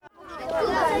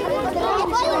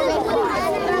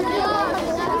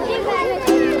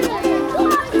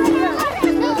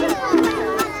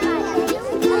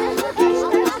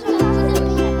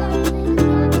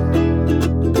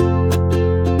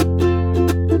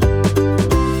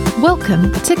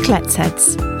Welcome to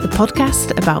Kletsheads, the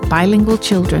podcast about bilingual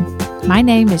children. My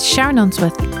name is Sharon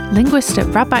Unsworth, linguist at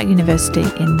Radboud University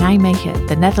in Nijmegen,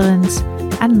 the Netherlands,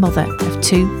 and mother of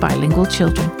 2 bilingual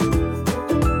children.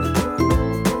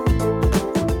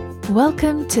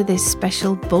 Welcome to this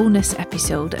special bonus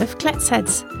episode of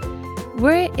Kletsheads.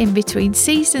 We're in between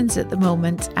seasons at the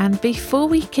moment, and before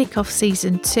we kick off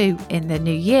season 2 in the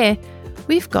new year,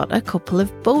 we've got a couple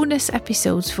of bonus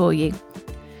episodes for you.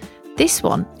 This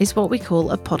one is what we call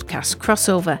a podcast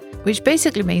crossover, which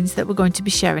basically means that we're going to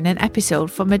be sharing an episode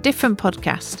from a different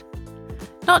podcast.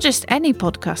 Not just any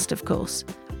podcast, of course.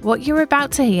 What you're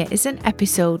about to hear is an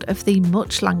episode of the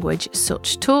Much Language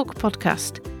Such Talk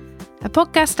podcast, a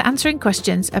podcast answering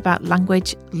questions about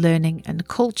language, learning and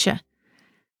culture.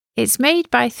 It's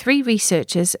made by 3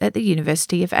 researchers at the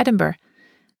University of Edinburgh,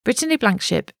 Brittany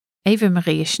Blankship, Eva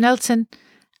Maria Schnelten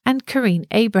and Karine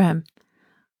Abraham.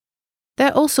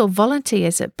 They're also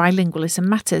volunteers at Bilingualism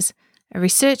Matters, a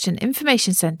research and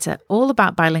information centre all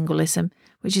about bilingualism,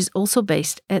 which is also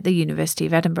based at the University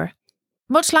of Edinburgh.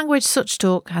 Much Language Such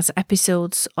Talk has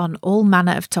episodes on all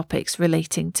manner of topics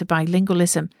relating to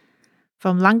bilingualism,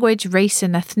 from language, race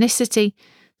and ethnicity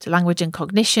to language and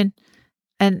cognition,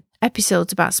 and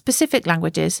episodes about specific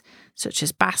languages such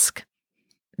as Basque.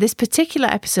 This particular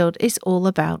episode is all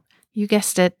about, you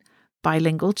guessed it,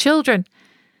 bilingual children.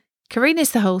 Karine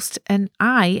is the host and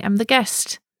I am the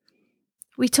guest.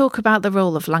 We talk about the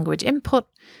role of language input,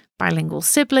 bilingual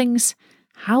siblings,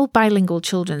 how bilingual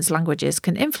children's languages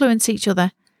can influence each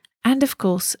other, and of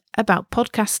course about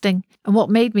podcasting and what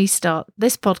made me start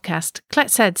this podcast,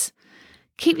 Kletsheads.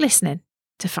 Keep listening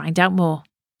to find out more.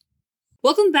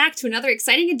 Welcome back to another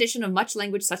exciting edition of Much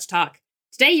Language Such Talk.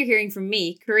 Today you're hearing from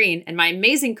me, Karine, and my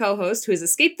amazing co-host who has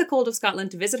escaped the cold of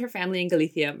Scotland to visit her family in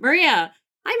Galicia, Maria.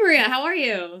 Hi, Maria. How are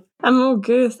you? I'm all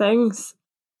good, thanks.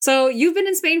 So you've been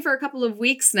in Spain for a couple of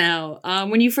weeks now.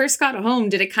 When you first got home,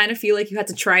 did it kind of feel like you had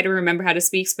to try to remember how to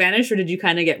speak Spanish, or did you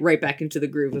kind of get right back into the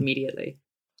groove immediately?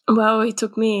 Well, it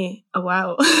took me a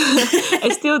while.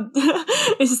 It's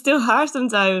still hard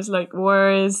sometimes, like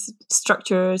words,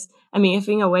 structures. I mean, I've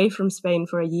been away from Spain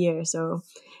for a year, so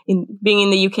being in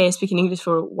the UK, speaking English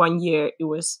for 1 year, it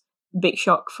was a big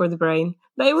shock for the brain,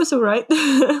 but it was all right.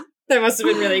 That must have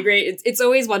been really great. It's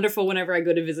always wonderful whenever I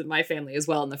go to visit my family as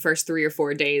well. In the first 3 or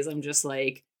 4 days, I'm just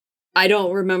like, I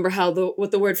don't remember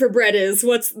what the word for bread is.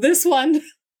 What's this one?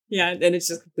 Yeah, and it's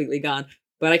just completely gone.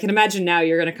 But I can imagine now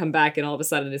you're going to come back and all of a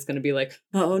sudden it's going to be like,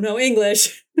 oh, no,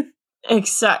 English.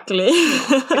 Exactly.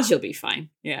 But you'll be fine.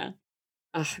 Yeah.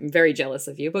 I'm very jealous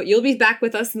of you, but you'll be back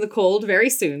with us in the cold very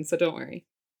soon, so don't worry.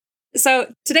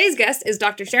 So today's guest is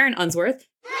Dr. Sharon Unsworth,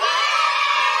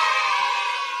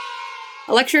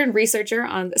 a lecturer and researcher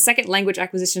on second language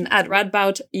acquisition at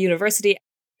Radboud University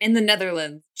in the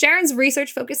Netherlands. Sharon's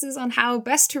research focuses on how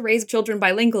best to raise children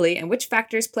bilingually and which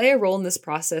factors play a role in this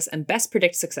process and best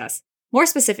predict success. More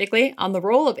specifically, on the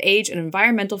role of age and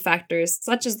environmental factors,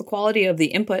 such as the quality of the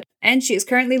input, and she is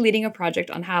currently leading a project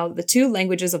on how the 2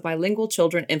 languages of bilingual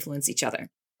children influence each other.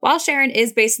 While Sharon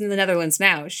is based in the Netherlands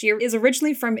now, she is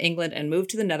originally from England and moved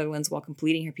to the Netherlands while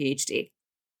completing her PhD.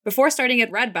 Before starting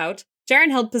at Radboud,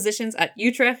 Sharon held positions at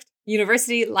Utrecht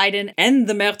University, Leiden, and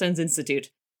the Mertens Institute.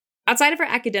 Outside of her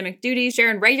academic duties,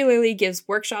 Sharon regularly gives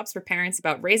workshops for parents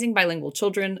about raising bilingual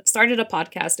children, started a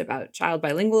podcast about child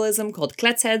bilingualism called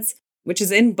Kletsheads, which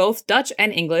is in both Dutch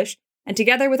and English, and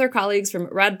together with her colleagues from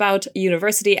Radboud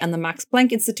University and the Max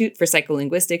Planck Institute for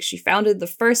Psycholinguistics, she founded the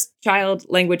first child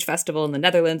language festival in the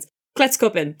Netherlands,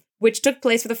 Kletskoppen, which took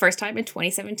place for the first time in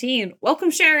 2017. Welcome,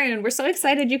 Sharon. We're so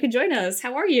excited you could join us.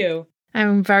 How are you?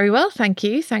 I'm very well, thank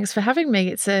you. Thanks for having me.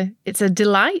 It's a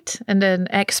delight and an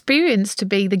experience to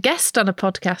be the guest on a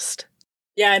podcast.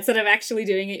 Yeah, instead of actually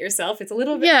doing it yourself, it's a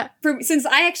little bit... Yeah. Since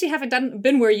I actually haven't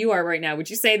been where you are right now, would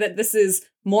you say that this is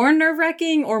more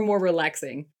nerve-wracking or more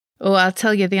relaxing? Oh, I'll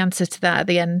tell you the answer to that at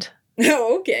the end.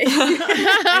 Oh, okay.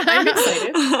 I'm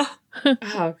excited.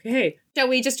 Okay. Shall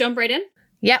we just jump right in?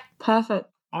 Yep. Perfect.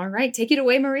 All right, take it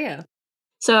away, Maria.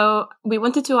 So we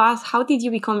wanted to ask, how did you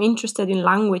become interested in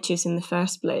languages in the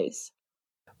first place?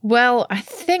 Well, I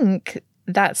think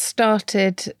that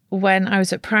started when I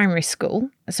was at primary school.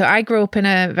 So I grew up in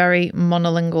a very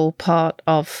monolingual part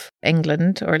of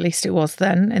England, or at least it was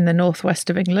then, in the northwest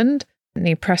of England,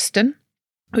 near Preston,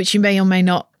 which you may or may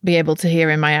not be able to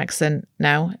hear in my accent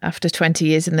now. After 20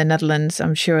 years in the Netherlands,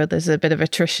 I'm sure there's a bit of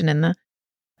attrition in there.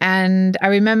 And I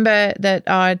remember that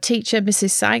our teacher,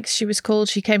 Mrs. Sykes, she was called,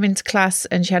 she came into class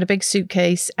and she had a big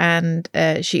suitcase and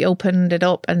she opened it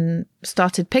up and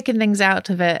started picking things out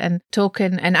of it and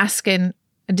talking and asking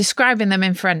and describing them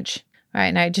in French. right?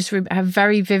 And I just have a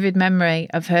very vivid memory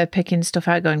of her picking stuff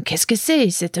out, going, "Qu'est-ce que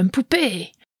c'est un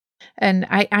poupée?" And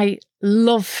I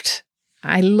loved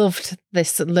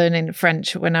this learning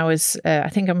French when I was, I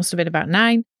think I must have been about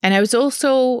 9. And I was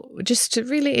also just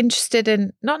really interested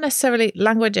in not necessarily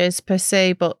languages per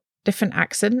se, but different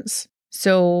accents.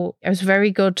 So I was very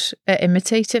good at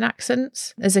imitating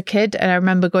accents as a kid. And I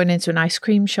remember going into an ice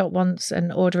cream shop once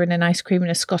and ordering an ice cream in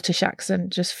a Scottish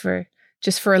accent just for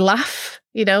a laugh,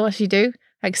 as you do.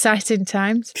 Exciting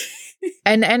times.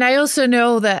 and I also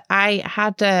know that I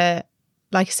had,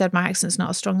 like I said, my accent's not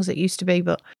as strong as it used to be,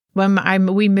 but when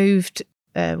we moved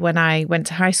when I went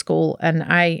to high school, and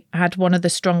I had one of the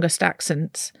strongest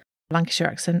accents, Lancashire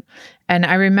accent. And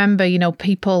I remember,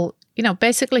 people,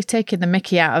 basically taking the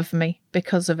mickey out of me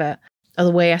because of it, or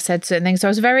the way I said certain things. So I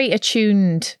was very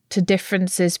attuned to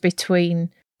differences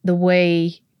between the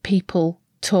way people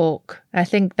talk. I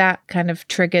think that kind of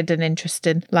triggered an interest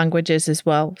in languages as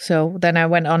well. So then I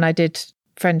went on, I did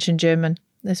French and German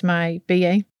as my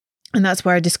BA. And that's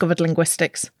where I discovered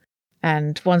linguistics.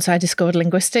 And once I discovered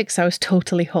linguistics, I was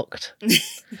totally hooked.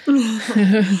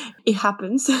 It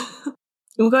happens.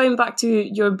 I'm going back to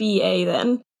your BA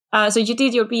then. So you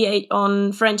did your BA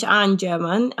on French and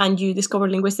German, and you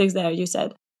discovered linguistics there, you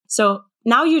said. So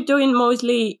now you're doing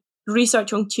mostly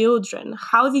research on children.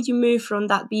 How did you move from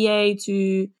that BA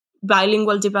to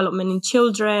bilingual development in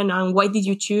children, and why did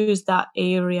you choose that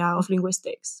area of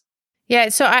linguistics? Yeah,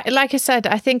 so like I said,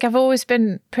 I think I've always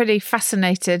been pretty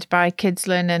fascinated by kids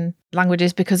learning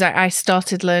languages because I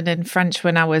started learning French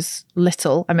when I was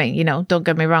little. I mean, don't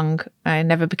get me wrong, I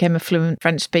never became a fluent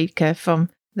French speaker from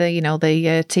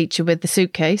the teacher with the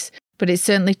suitcase, but it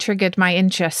certainly triggered my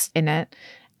interest in it.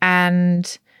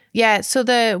 And yeah, so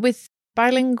with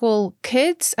bilingual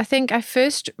kids, I think I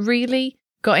first really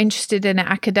got interested in it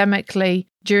academically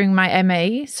during my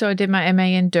MA. So I did my MA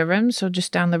in Durham, so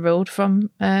just down the road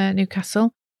from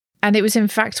Newcastle. And it was in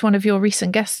fact one of your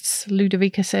recent guests,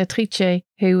 Ludovica Sertrice,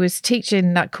 who was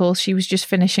teaching that course. She was just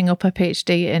finishing up her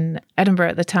PhD in Edinburgh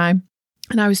at the time.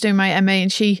 And I was doing my MA,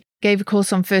 and she gave a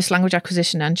course on first language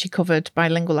acquisition, and she covered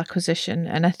bilingual acquisition.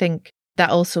 And I think that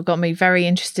also got me very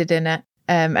interested in it.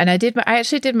 And I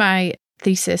actually did my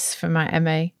thesis for my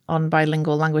MA on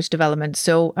bilingual language development.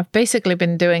 So I've basically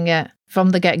been doing it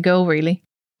from the get-go, really.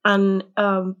 And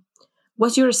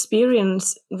what's your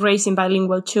experience raising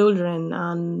bilingual children?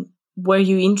 And were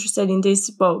you interested in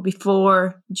this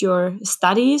before your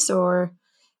studies or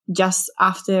just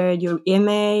after your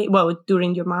MA,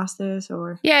 during your master's?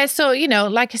 Or Yeah, so,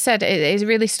 like I said, it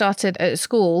really started at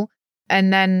school.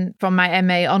 And then from my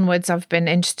MA onwards, I've been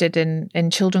interested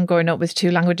in children growing up with 2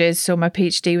 languages. So my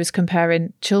PhD was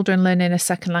comparing children learning a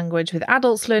second language with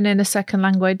adults learning a second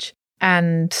language.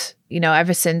 And,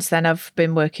 ever since then, I've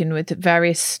been working with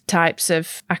various types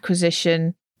of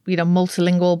acquisition,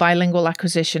 multilingual, bilingual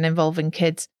acquisition involving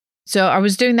kids. So I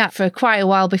was doing that for quite a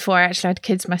while before I actually had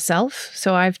kids myself.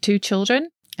 So I have 2 children,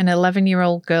 an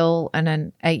 11-year-old girl and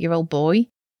an 8-year-old boy,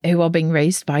 who are being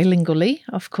raised bilingually,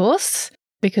 of course.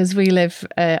 Because we live,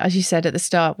 as you said at the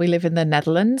start, we live in the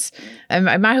Netherlands.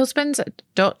 My husband's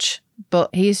Dutch,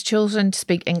 but he's chosen to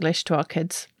speak English to our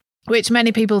kids, which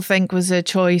many people think was a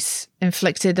choice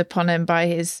inflicted upon him by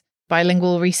his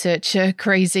bilingual researcher,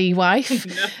 crazy wife.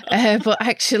 But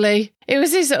actually, it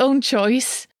was his own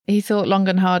choice. He thought long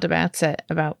and hard about it,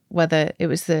 about whether it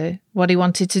was what he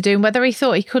wanted to do and whether he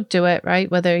thought he could do it,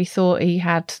 right? Whether he thought he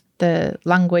had the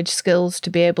language skills to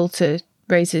be able to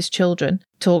raise his children,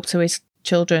 talk to his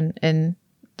children in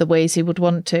the ways he would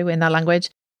want to in that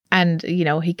language. And,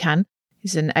 he can.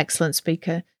 He's an excellent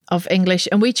speaker of English.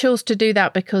 And we chose to do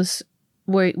that because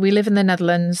we live in the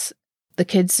Netherlands. The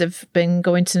kids have been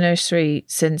going to nursery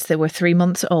since they were 3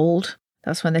 months old.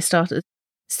 That's when they started.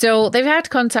 So they've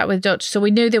had contact with Dutch. So we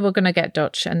knew they were going to get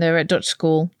Dutch, and they're at Dutch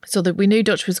school. So that we knew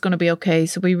Dutch was going to be okay.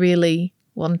 So we really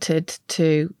wanted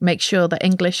to make sure that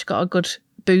English got a good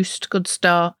boost, good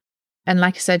start. And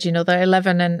like I said, they're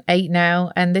 11 and 8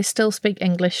 now, and they still speak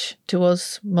English to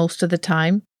us most of the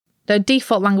time. Their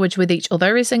default language with each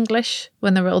other is English.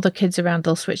 When there are other kids around,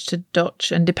 they'll switch to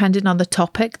Dutch. And depending on the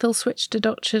topic, they'll switch to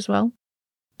Dutch as well.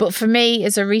 But for me,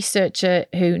 as a researcher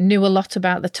who knew a lot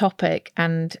about the topic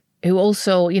and who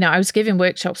also, I was giving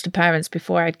workshops to parents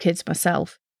before I had kids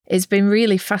myself, it's been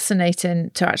really fascinating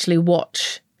to actually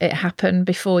watch it happen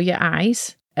before your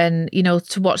eyes. And,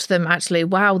 to watch them actually,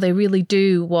 wow, they really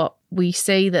do what we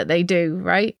say that they do,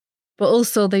 right? But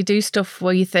also they do stuff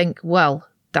where you think, well,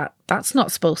 that's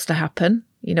not supposed to happen.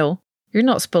 You're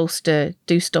not supposed to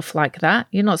do stuff like that.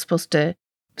 You're not supposed to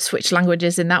switch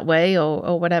languages in that way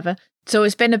or whatever. So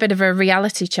it's been a bit of a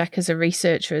reality check as a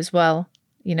researcher as well,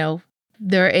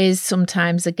 there is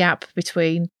sometimes a gap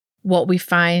between what we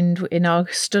find in our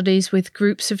studies with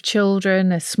groups of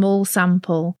children, a small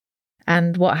sample,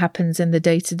 and what happens in the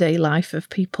day-to-day life of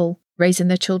people raising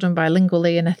their children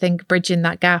bilingually. And I think bridging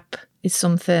that gap is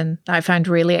something that I find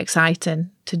really exciting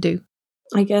to do.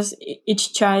 I guess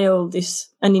each child is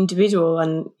an individual,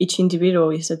 and each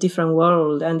individual is a different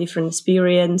world and different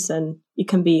experience, and it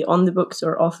can be on the books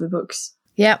or off the books.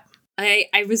 Yep.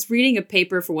 I was reading a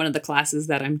paper for one of the classes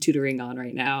that I'm tutoring on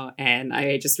right now, and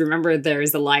I just remember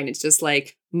there's a line. It's just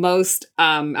like, most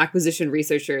acquisition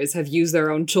researchers have used their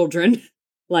own children.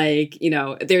 Like, you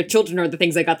know, their children are the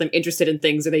things that got them interested in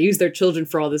things, or they use their children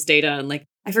for all this data. And like,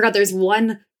 I forgot there's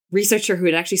one researcher who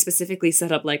had actually specifically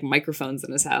set up like microphones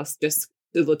in his house just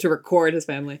to record his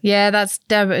family. Yeah, that's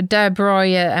Deb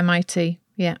Roy at MIT.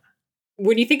 Yeah.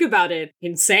 When you think about it,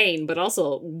 insane, but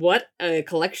also what a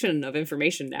collection of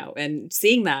information now. And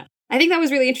seeing that, I think that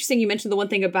was really interesting. You mentioned the one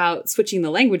thing about switching the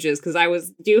languages,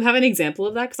 because do you have an example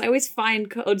of that? Because I always find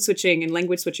code switching and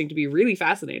language switching to be really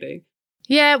fascinating.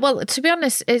 Yeah, well, to be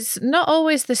honest, it's not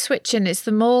always the switching. It's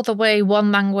the way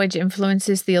one language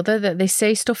influences the other, that they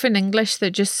say stuff in English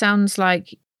that just sounds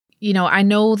like, you know, I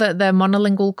know that their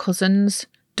monolingual cousins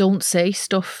don't say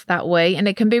stuff that way. And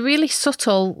it can be really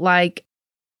subtle, like,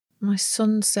 my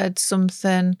son said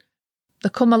something, there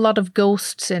come a lot of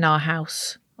ghosts in our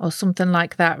house, or something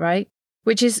like that, right?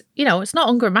 Which is, you know, it's not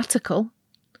ungrammatical.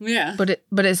 Yeah. But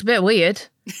it's a bit weird.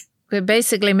 It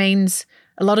basically means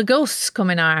a lot of ghosts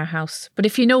come in our house. But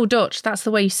if you know Dutch, that's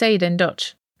the way you say it in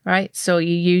Dutch, right? So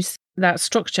you use that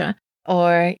structure.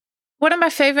 Or one of my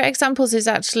favourite examples is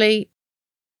actually,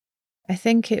 I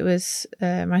think it was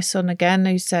my son again,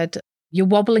 who said, "You're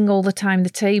wobbling all the time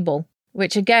the table,"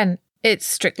 which again, it's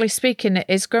strictly speaking, it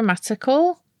is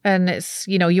grammatical, and it's,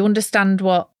 you know, you understand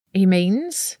what he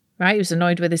means, right? He was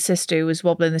annoyed with his sister who was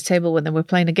wobbling the table when they were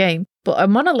playing a game. But a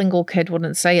monolingual kid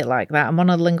wouldn't say it like that. A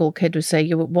monolingual kid would say,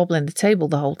 "You were wobbling the table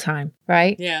the whole time,"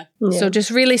 right? Yeah. So just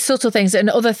really subtle things. And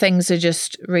other things are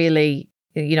just really,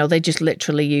 you know, they just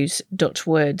literally use Dutch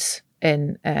words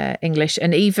in English.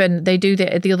 And even they do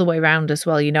the other way around as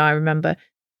well. You know, I remember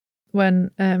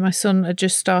when my son had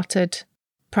just started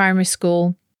primary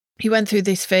school, he went through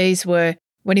this phase where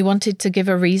when he wanted to give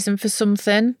a reason for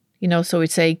something, you know, so he'd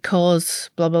say,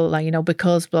 "cause, blah, blah, blah," you know,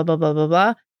 "because, blah, blah, blah, blah,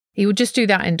 blah." He would just do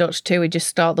that in Dutch too. He'd just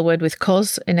start the word with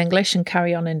 "cause" in English and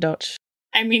carry on in Dutch.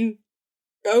 I mean,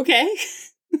 okay.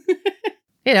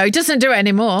 You know, he doesn't do it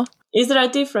anymore. Is there a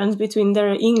difference between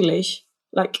their English,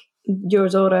 like your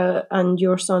daughter and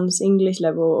your son's English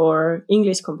level, or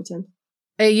English competent?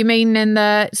 You mean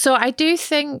so I do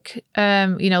think,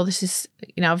 you know, this is,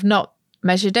 you know, I've not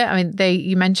measured it. I mean,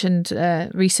 you mentioned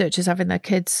researchers having their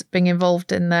kids being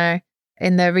involved in their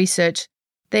research.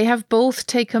 They have both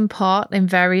taken part in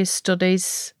various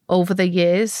studies over the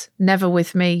years, never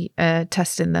with me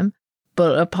testing them.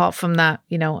 But apart from that,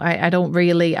 you know, I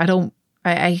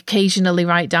occasionally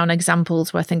write down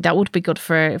examples where I think that would be good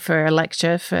for a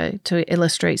lecture to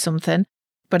illustrate something,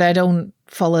 but I don't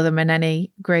follow them in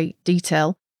any great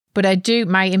detail. But I do,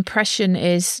 my impression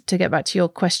is, to get back to your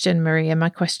question, Maria,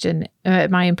 my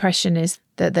impression is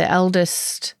that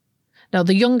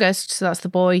the youngest, so that's the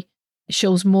boy,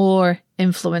 shows more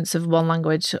influence of one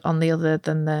language on the other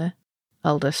than the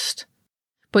eldest.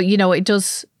 But, you know, it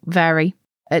does vary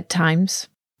at times.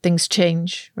 Things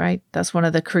change, right? That's one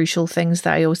of the crucial things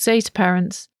that I always say to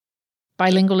parents.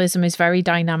 Bilingualism is very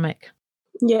dynamic.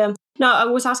 Yeah. No, I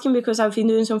was asking because I've been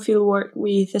doing some field work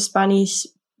with Spanish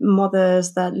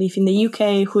mothers that live in the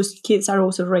UK whose kids are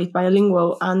also raised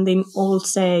bilingual, and they all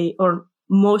say, or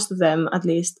most of them at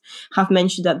least, have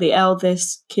mentioned that the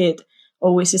eldest kid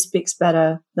always speaks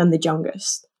better than the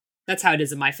youngest. That's how it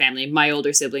is in my family. My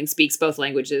older sibling speaks both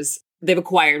languages. They've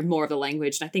acquired more of the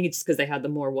language, and I think it's just because they had the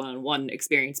more one-on-one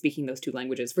experience speaking those two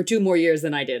languages for 2 more years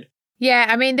than I did. Yeah,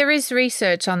 I mean, there is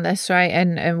research on this, right?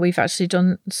 And we've actually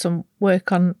done some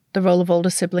work on the role of older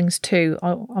siblings too,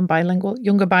 on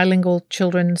younger bilingual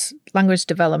children's language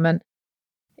development.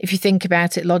 If you think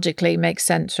about it logically, it makes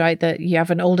sense, right? That you have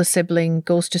an older sibling,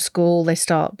 goes to school, they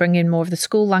start bringing more of the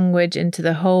school language into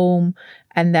the home,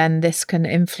 and then this can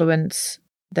influence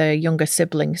the younger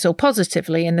sibling. So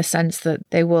positively, in the sense that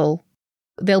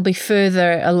they'll be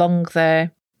further along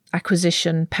their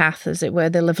acquisition path, as it were.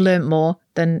 They'll have learnt more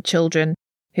than children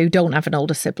who don't have an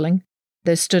older sibling.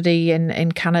 There's a study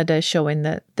in Canada showing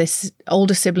that this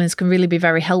older siblings can really be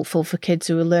very helpful for kids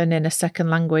who are learning a second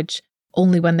language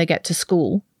only when they get to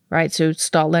school, right? So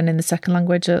start learning the second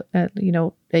language at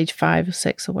age 5 or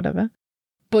 6 or whatever.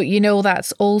 But, you know,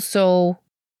 that's also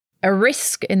a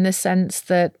risk in the sense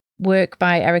that work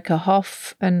by Erica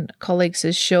Hoff and colleagues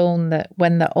has shown that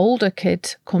when the older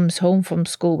kid comes home from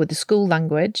school with the school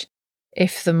language,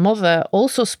 if the mother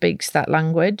also speaks that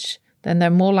language, then they're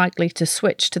more likely to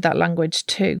switch to that language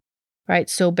too, right?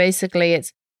 So basically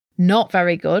it's not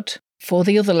very good for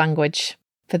the other language,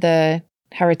 for the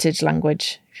heritage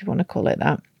language, if you want to call it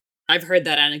that. I've heard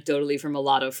that anecdotally from a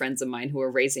lot of friends of mine who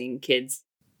are raising kids.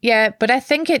 Yeah, but I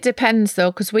think it depends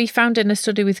though, because we found in a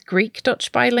study with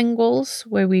Greek-Dutch bilinguals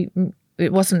where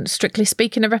it wasn't strictly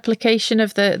speaking a replication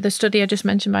of the study I just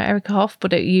mentioned by Erica Hoff,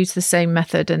 but it used the same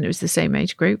method and it was the same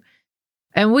age group.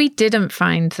 And we didn't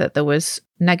find that there was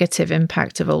negative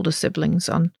impact of older siblings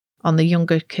on the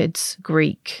younger kids'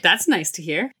 Greek. That's nice to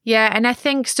hear. Yeah, and I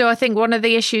think one of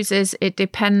the issues is it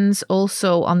depends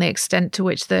also on the extent to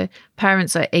which the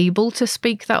parents are able to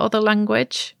speak that other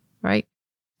language, right?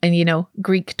 And,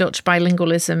 Greek-Dutch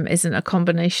bilingualism isn't a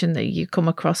combination that you come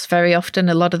across very often.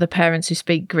 A lot of the parents who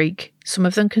speak Greek, some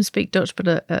of them can speak Dutch,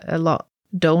 but a lot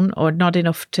don't, or not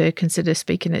enough to consider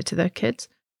speaking it to their kids.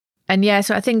 And yeah,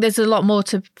 so I think there's a lot more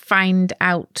to find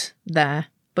out there.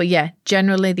 But yeah,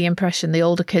 generally the impression the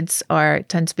older kids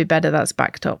tend to be better. That's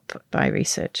backed up by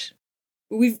research.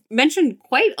 We've mentioned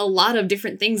quite a lot of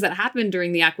different things that happened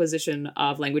during the acquisition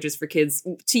of languages for kids.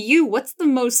 To you, what's the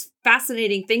most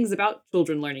fascinating things about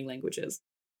children learning languages?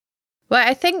 Well,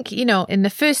 I think, in the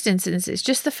first instance, it's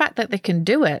just the fact that they can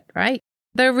do it, right?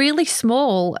 They're really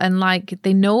small and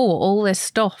they know all this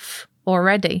stuff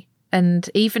already. And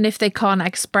even if they can't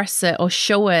express it or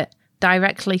show it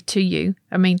directly to you,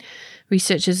 I mean,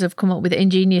 researchers have come up with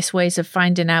ingenious ways of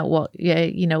finding out what,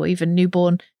 even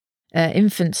newborn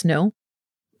infants know.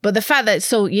 But the fact that,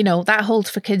 that holds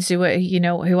for kids who are,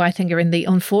 who I think are in the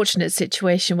unfortunate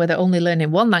situation where they're only learning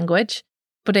one language,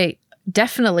 but it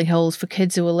definitely holds for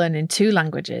kids who are learning two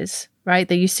languages, right?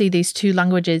 That you see these two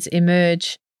languages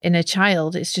emerge in a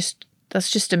child. That's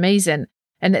just amazing.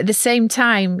 And at the same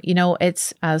time,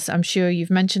 it's, as I'm sure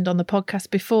you've mentioned on the podcast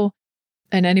before,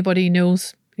 and anybody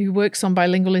who works on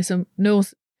bilingualism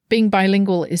knows, being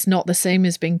bilingual is not the same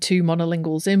as being two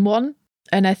monolinguals in one.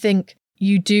 And I think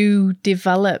you do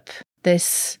develop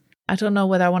this, I don't know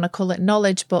whether I want to call it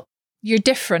knowledge, but you're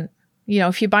different.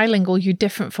 If you're bilingual, you're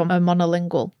different from a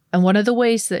monolingual. And one of the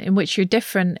ways in which you're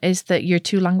different is that your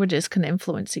two languages can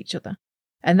influence each other.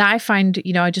 And that I find,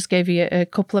 I just gave you a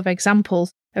couple of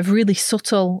examples of really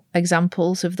subtle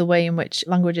examples of the way in which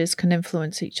languages can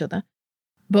influence each other.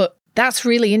 But that's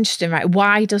really interesting, right?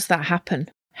 Why does that happen?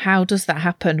 How does that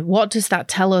happen? What does that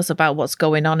tell us about what's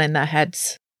going on in their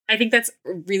heads? I think that's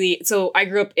really... So I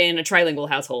grew up in a trilingual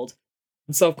household.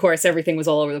 So, of course, everything was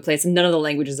all over the place. And none of the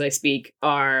languages I speak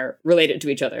are related to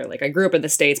each other. I grew up in the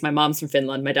States. My mom's from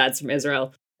Finland. My dad's from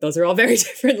Israel. Those are all very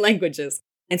different languages.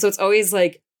 And so it's always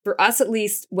for us, at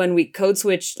least, when we code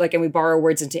switch, and we borrow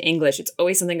words into English, it's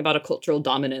always something about a cultural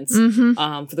dominance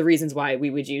for the reasons why we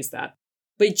would use that.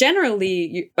 But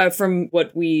generally, from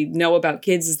what we know about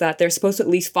kids, is that they're supposed to at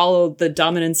least follow the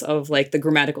dominance of the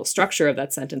grammatical structure of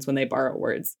that sentence when they borrow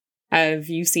words. Have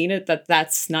you seen it that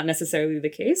that's not necessarily the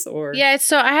case? Or yeah,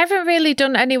 so I haven't really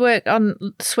done any work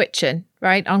on switching,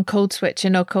 right, on code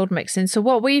switching or code mixing. So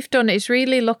what we've done is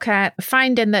really look at a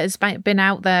finding that has been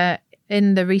out there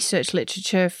in the research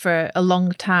literature for a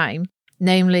long time,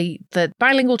 namely that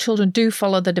bilingual children do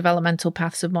follow the developmental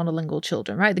paths of monolingual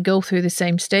children, right? They go through the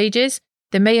same stages.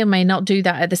 They may or may not do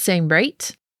that at the same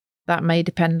rate. That may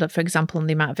depend, for example, on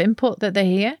the amount of input that they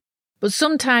hear. But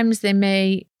sometimes they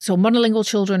may, so monolingual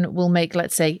children will make,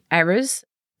 let's say, errors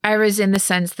in the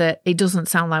sense that it doesn't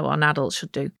sound like what an adult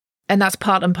should do. And that's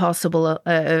part and parcel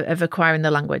of acquiring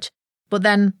the language. But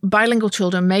then bilingual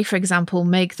children may, for example,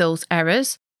 make those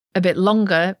errors a bit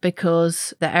longer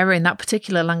because the error in that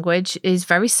particular language is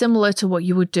very similar to what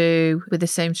you would do with the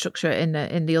same structure in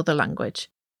the other language.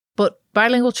 But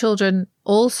bilingual children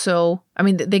also,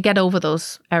 they get over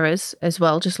those errors as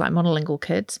well, just like monolingual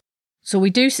kids. So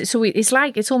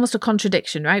it's almost a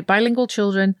contradiction, right? Bilingual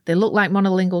children, they look like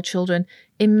monolingual children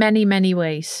in many, many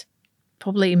ways,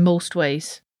 probably in most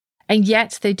ways. And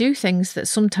yet they do things that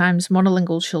sometimes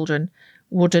monolingual children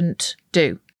wouldn't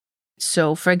do.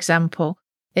 So, for example,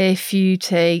 if you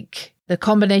take the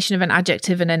combination of an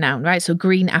adjective and a noun, right? So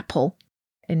green apple.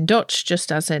 In Dutch,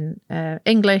 just as in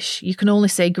English, you can only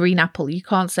say green apple. You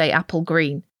can't say apple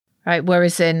green, right?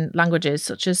 Whereas in languages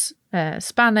such as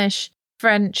Spanish,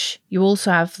 French, you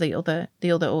also have the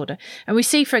other order. And we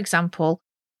see, for example,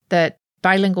 that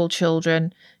bilingual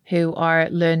children who are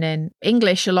learning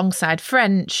English alongside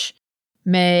French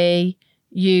may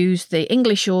use the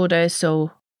English order,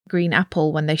 so green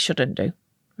apple, when they shouldn't do,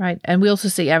 right? And we also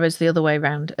see errors the other way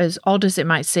around. As odd as it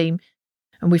might seem,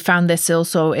 And we found this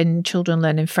also in children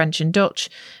learning French and Dutch,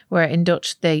 where in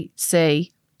Dutch they say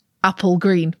apple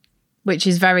green, which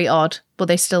is very odd, but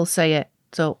they still say it.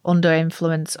 So under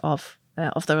influence of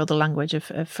their other language,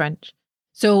 of French.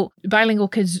 So bilingual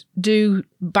kids do,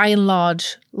 by and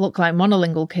large, look like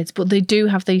monolingual kids, but they do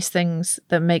have these things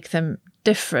that make them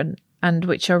different and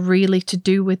which are really to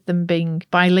do with them being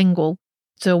bilingual.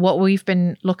 So what we've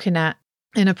been looking at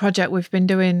in a project we've been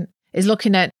doing is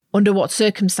looking at under what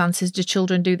circumstances do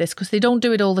children do this, because they don't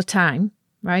do it all the time,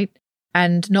 right?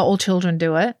 And not all children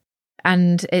do it.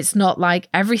 And it's not like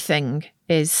everything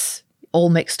is all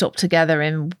mixed up together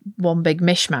in one big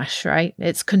mishmash, right?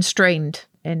 It's constrained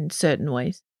in certain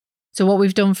ways. So what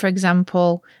we've done, for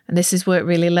example, and this is work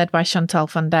really led by Chantal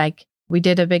van Dijk, we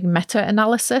did a big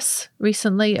meta-analysis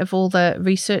recently of all the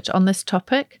research on this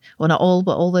topic. Well, not all,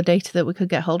 but all the data that we could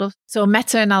get hold of. So a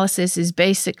meta-analysis is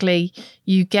basically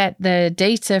you get the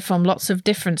data from lots of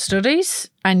different studies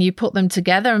and you put them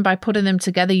together. And by putting them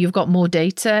together, you've got more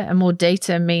data. And more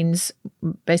data means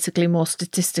basically more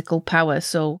statistical power.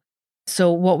 So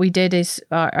what we did is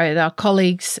our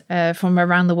colleagues from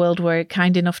around the world were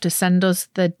kind enough to send us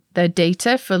the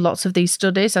data for lots of these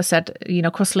studies. I said,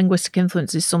 cross-linguistic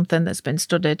influence is something that's been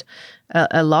studied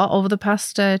a lot over the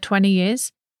past 20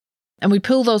 years. And we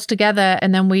pull those together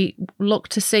and then we look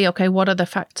to see, okay, what are the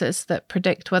factors that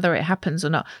predict whether it happens or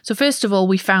not? So first of all,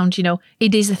 we found,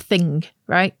 it is a thing,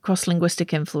 right?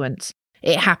 Cross-linguistic influence.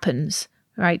 It happens,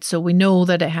 right? So we know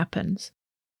that it happens.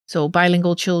 So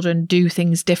bilingual children do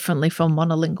things differently from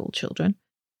monolingual children.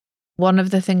 One of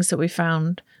the things that we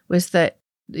found was that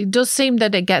it does seem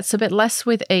that it gets a bit less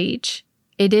with age.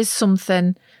 It is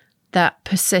something that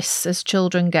persists as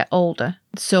children get older.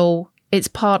 So it's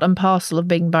part and parcel of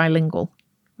being bilingual,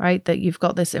 right? That you've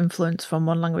got this influence from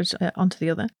one language onto the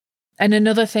other. And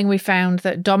another thing we found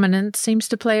that dominance seems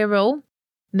to play a role.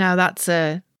 Now that's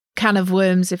a can of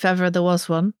worms if ever there was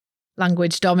one.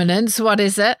 Language dominance, what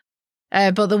is it?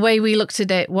 But the way we looked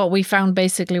at it, what we found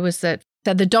basically was that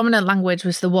the dominant language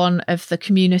was the one of the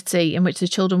community in which the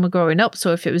children were growing up.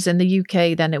 So if it was in the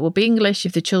UK, then it would be English.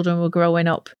 If the children were growing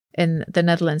up in the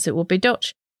Netherlands, it would be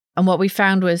Dutch. And what we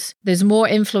found was there's more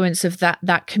influence of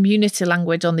that community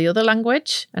language on the other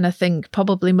language. And I think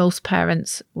probably most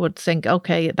parents would think,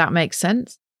 okay, that makes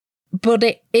sense. But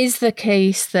it is the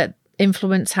case that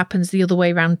influence happens the other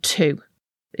way around too.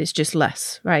 It's just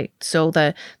less, right? So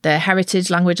the heritage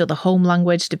language or the home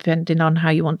language, depending on how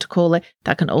you want to call it,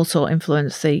 that can also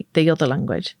influence the other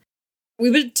language.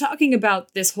 We've been talking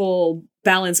about this whole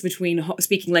balance between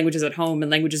speaking languages at home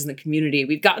and languages in the community.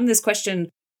 We've gotten this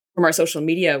question from our social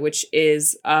media, which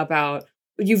is about,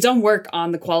 you've done work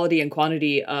on the quality and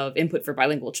quantity of input for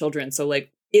bilingual children. So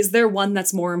is there one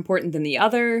that's more important than the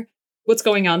other? What's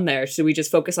going on there? Should we just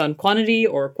focus on quantity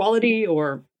or quality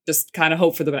or just kind of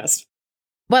hope for the best?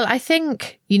 Well, I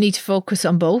think you need to focus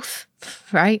on both,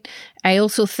 right? I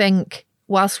also think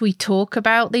whilst we talk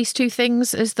about these two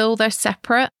things as though they're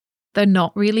separate, they're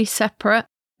not really separate.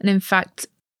 And in fact,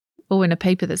 in a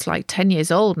paper that's like 10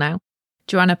 years old now,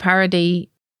 Joanna Paradis,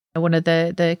 one of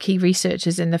the key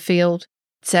researchers in the field,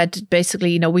 said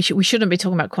basically, we shouldn't be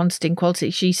talking about quantity and quality.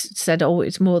 She said,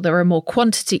 there are more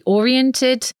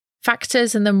quantity-oriented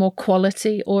factors and there are more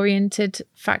quality-oriented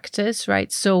factors,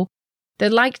 right? So they're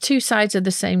like two sides of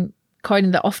the same coin.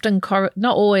 They're often,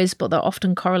 not always, but they're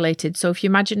often correlated. So if you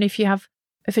imagine if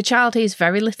a child has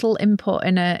very little input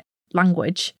in a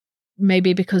language,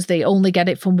 maybe because they only get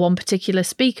it from one particular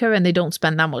speaker and they don't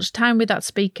spend that much time with that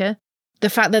speaker, the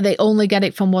fact that they only get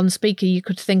it from one speaker, you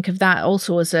could think of that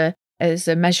also as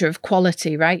a measure of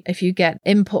quality, right? If you get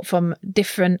input from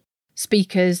different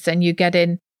speakers, then you get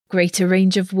in greater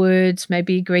range of words,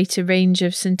 maybe a greater range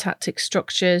of syntactic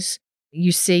structures.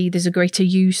 You see there's a greater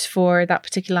use for that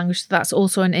particular language. So that's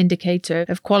also an indicator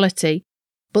of quality.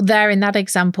 But there in that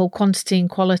example, quantity and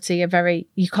quality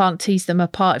you can't tease them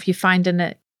apart. If you find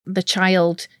the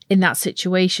child in that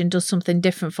situation does something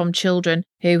different from children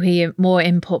who hear more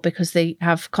input because they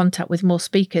have contact with more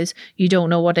speakers, you don't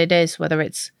know what it is, whether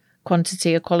it's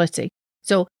quantity or quality.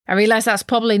 So I realise that's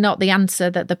probably not the answer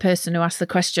that the person who asked the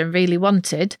question really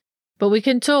wanted, but we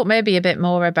can talk maybe a bit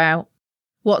more about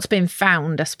what's been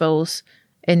found, I suppose,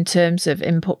 in terms of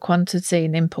input quantity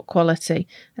and input quality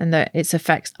and its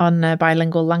effects on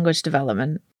bilingual language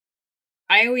development.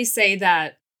 I always say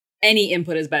that any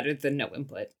input is better than no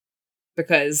input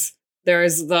because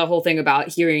there's the whole thing about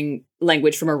hearing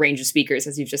language from a range of speakers,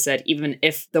 as you've just said, even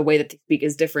if the way that they speak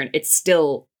is different, it's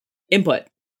still input.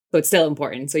 So it's still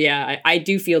important. So yeah, I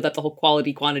do feel that the whole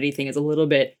quality quantity thing is a little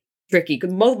bit tricky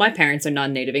because both my parents are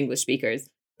non-native English speakers.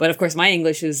 But of course, my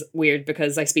English is weird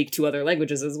because I speak two other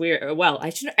languages as weird. Well, I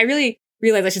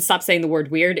realize I should stop saying the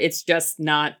word weird. It's just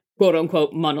not quote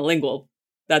unquote monolingual.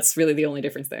 That's really the only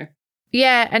difference there.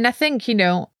 Yeah, and I think,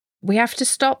 we have to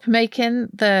stop making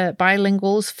the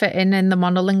bilinguals fit in the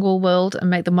monolingual world and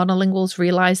make the monolinguals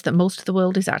realize that most of the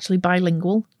world is actually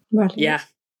bilingual. Right. Yeah.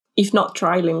 If not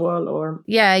trilingual or...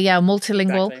 Yeah,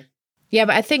 multilingual. Exactly. Yeah,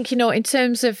 but I think, in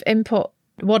terms of input,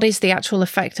 what is the actual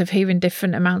effect of hearing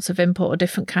different amounts of input or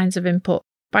different kinds of input?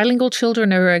 Bilingual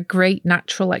children are a great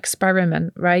natural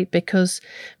experiment, right? Because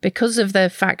of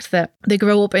the fact that they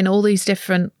grow up in all these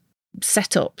different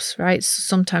setups, right?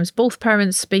 Sometimes both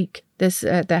parents speak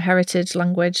their heritage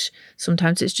language.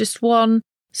 Sometimes it's just one.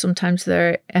 Sometimes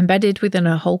they're embedded within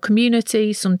a whole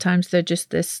community. Sometimes they're just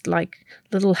this like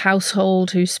little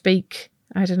household who speak,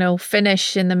 I don't know,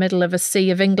 Finnish in the middle of a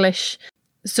sea of English.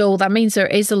 So that means there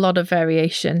is a lot of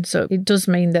variation. So it does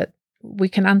mean that we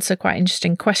can answer quite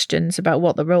interesting questions about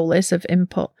what the role is of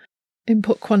input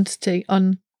quantity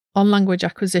on language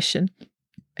acquisition.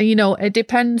 It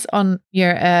depends on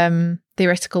your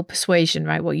theoretical persuasion,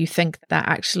 right? What you think that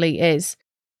actually is.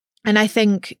 And I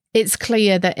think it's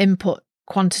clear that input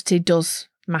quantity does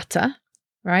matter,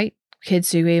 right?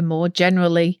 Kids who hear more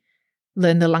generally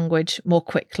learn the language more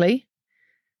quickly.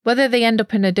 Whether they end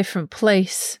up in a different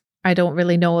place, I don't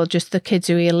really know, or just the kids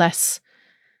who hear less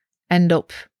end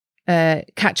up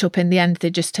catch up in the end, they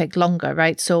just take longer,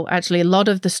 right? So actually a lot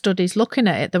of the studies looking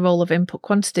at it, the role of input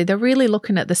quantity, they're really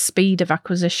looking at the speed of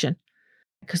acquisition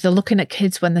because they're looking at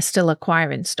kids when they're still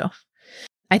acquiring stuff.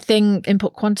 I think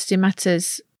input quantity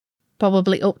matters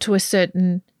probably up to a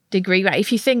certain degree, right?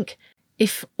 If you think,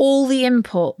 if all the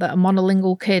input that a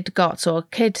monolingual kid got, so a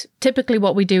kid, typically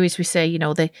what we do is we say,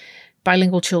 the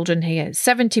bilingual children here,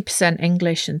 70%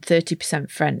 English and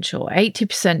 30% French, or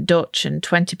 80% Dutch and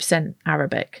 20%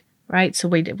 Arabic, right? So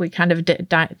we kind of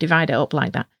divide it up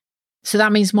like that. So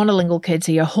that means monolingual kids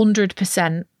hear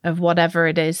 100% of whatever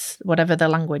it is, whatever the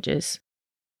language is.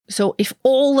 So if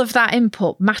all of that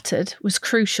input mattered, was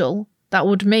crucial, that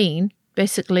would mean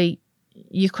basically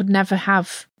you could never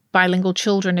have bilingual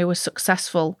children who were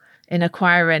successful in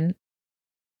acquiring.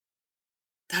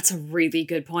 That's a really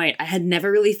good point. I had never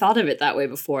really thought of it that way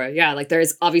before. Yeah, like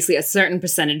there's obviously a certain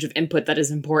percentage of input that is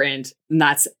important, and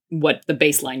that's what the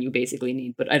baseline you basically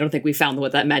need. But I don't think we found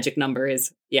what that magic number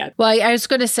is yet. Well, I was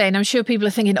going to say, and I'm sure people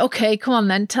are thinking, okay, come on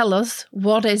then, tell us,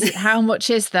 what is it? How much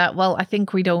is that? Well, I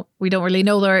think we don't really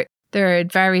know. There are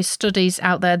various studies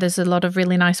out there. There's a lot of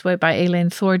really nice work by Aileen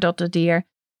Thordottir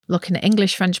looking at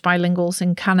English-French bilinguals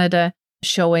in Canada,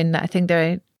 showing that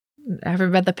I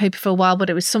haven't read the paper for a while, but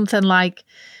it was something like,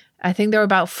 I think there were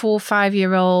about 4 or 5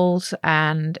 year olds,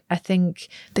 and I think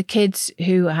the kids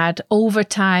who had over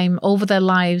time, over their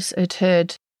lives, had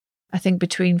heard, I think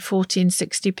between 40 and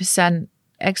 60%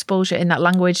 exposure in that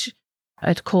language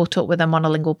had caught up with their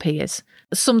monolingual peers.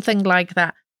 Something like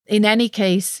that. In any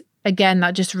case, again,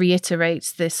 that just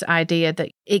reiterates this idea that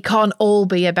it can't all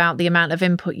be about the amount of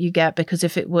input you get, because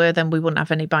if it were, then we wouldn't have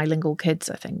any bilingual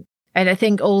kids, I think. And I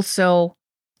think also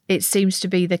it seems to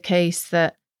be the case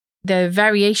that the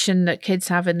variation that kids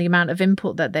have in the amount of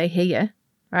input that they hear,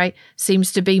 right,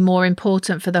 seems to be more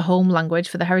important for the home language,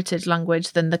 for the heritage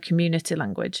language, than the community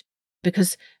language.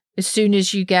 Because as soon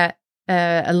as you get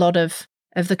a lot of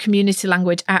the community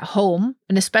language at home,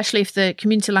 and especially if the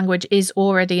community language is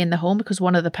already in the home because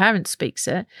one of the parents speaks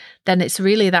it, then it's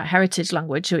really that heritage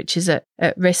language which is at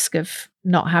risk of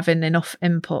not having enough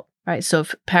input, right? So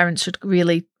if parents should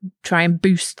really try and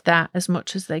boost that as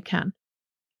much as they can.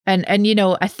 And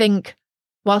I think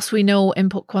whilst we know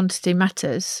input quantity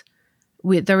matters,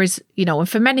 there is, and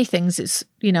for many things it's,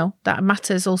 that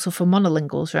matters also for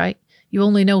monolinguals, right? You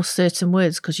only know certain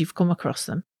words because you've come across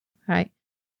them, right?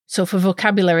 So for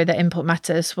vocabulary, the input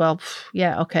matters. Well,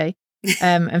 yeah, okay.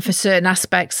 And for certain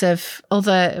aspects of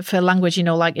for language,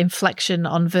 like inflection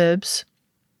on verbs,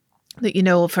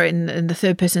 that, for in the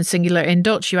third person singular, in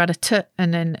Dutch, you add a t,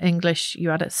 and in English,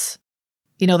 you add a s.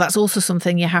 That's also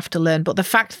something you have to learn. But the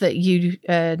fact that you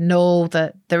know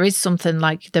that there is something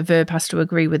like the verb has to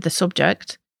agree with the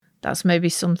subject, that's maybe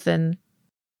something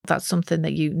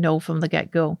that you know from the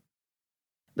get-go.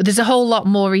 But there's a whole lot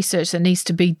more research that needs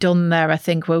to be done there, I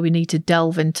think, where we need to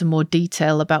delve into more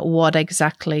detail about what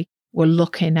exactly we're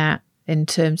looking at in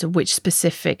terms of which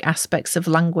specific aspects of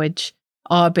language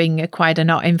are being acquired and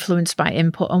are influenced by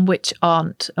input and which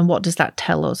aren't. And what does that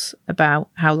tell us about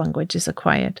how language is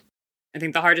acquired? I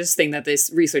think the hardest thing that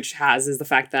this research has is the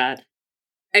fact that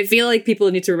I feel like people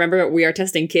need to remember we are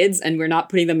testing kids and we're not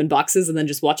putting them in boxes and then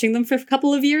just watching them for a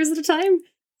couple of years at a time.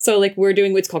 So like we're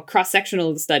doing what's called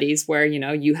cross-sectional studies where,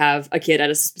 you have a kid at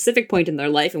a specific point in their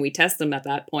life and we test them at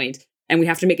that point. And we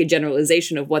have to make a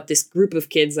generalization of what this group of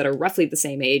kids that are roughly the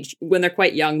same age, when they're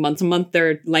quite young, month to month,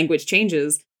 their language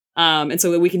changes. And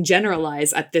so that we can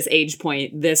generalize at this age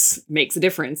point, this makes a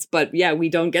difference. But yeah, we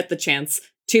don't get the chance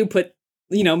to put,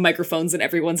 microphones in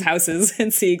everyone's houses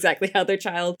and see exactly how their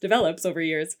child develops over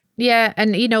years. Yeah.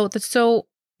 And, so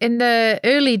in the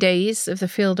early days of the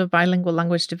field of bilingual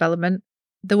language development,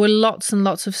 there were lots and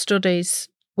lots of studies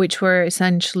which were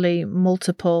essentially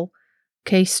multiple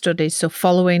case studies. So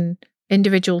following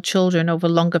individual children over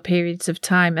longer periods of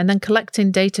time and then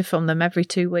collecting data from them every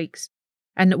 2 weeks.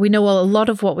 And we know a lot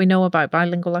of what we know about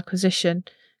bilingual acquisition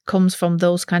comes from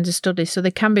those kinds of studies. So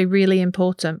they can be really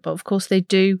important, but of course they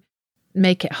do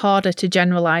make it harder to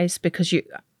generalize because you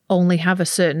only have a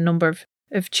certain number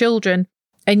of children.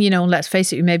 And, let's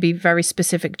face it, you may be very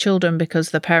specific children because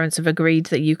the parents have agreed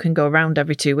that you can go around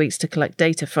every 2 weeks to collect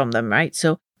data from them, right?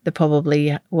 So they're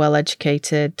probably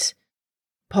well-educated,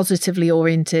 positively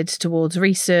oriented towards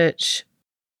research.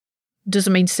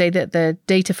 Doesn't mean to say that the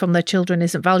data from their children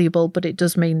isn't valuable, but it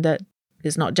does mean that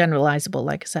it's not generalizable,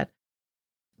 like I said.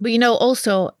 But,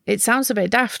 also, it sounds a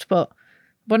bit daft, but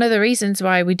one of the reasons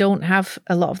why we don't have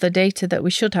a lot of the data that we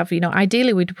should have,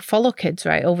 ideally we'd follow kids,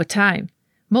 right, over time.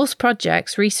 Most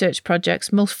projects, research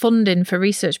projects, most funding for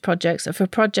research projects are for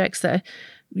projects that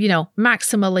are,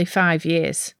 maximally 5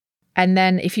 years. And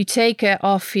then if you take it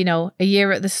off, a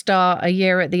year at the start, a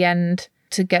year at the end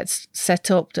to get set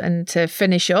up and to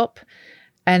finish up,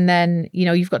 and then,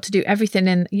 you've got to do everything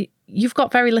and you've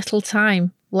got very little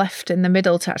time left in the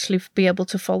middle to actually be able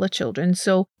to follow children.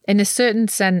 So in a certain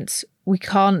sense, we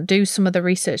can't do some of the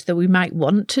research that we might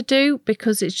want to do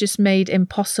because it's just made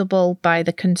impossible by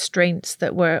the constraints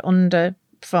that we're under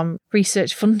from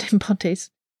research funding bodies.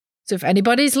 So if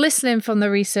anybody's listening from the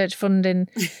research funding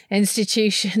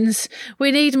institutions,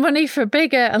 we need money for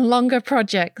bigger and longer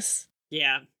projects.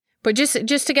 Yeah. But just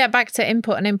to get back to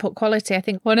input and input quality, I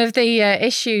think one of the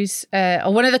issues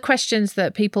or one of the questions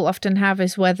that people often have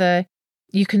is whether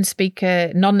you can speak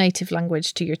a non-native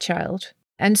language to your child.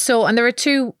 And there are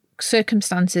two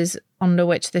circumstances under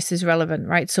which this is relevant,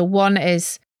 right? So one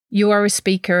is you are a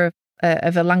speaker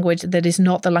of a language that is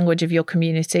not the language of your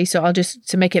community. So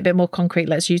to make it a bit more concrete,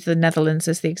 let's use the Netherlands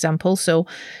as the example. So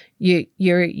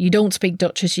you don't speak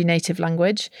Dutch as your native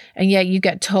language, and yet you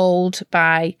get told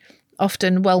by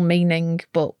often well-meaning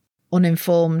but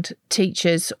uninformed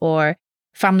teachers or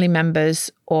family members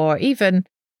or even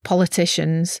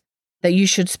politicians that you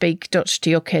should speak Dutch to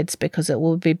your kids because it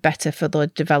will be better for their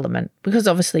development. Because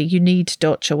obviously you need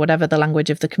Dutch or whatever the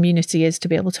language of the community is to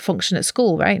be able to function at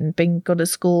school, right? And being good at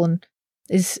school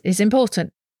is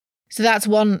important. So that's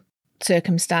one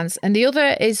circumstance. And the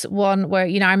other is one where,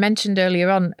 I mentioned earlier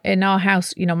on in our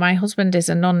house, my husband is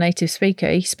a non-native speaker.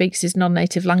 He speaks his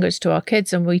non-native language to our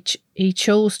kids, and he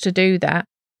chose to do that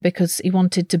because he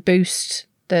wanted to boost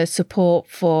the support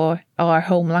for our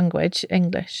home language,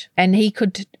 English. And he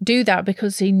could do that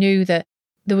because he knew that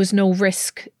there was no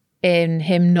risk in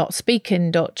him not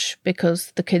speaking Dutch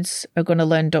because the kids are going to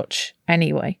learn Dutch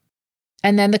anyway.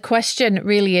 And then the question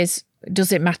really is,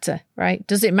 does it matter, right?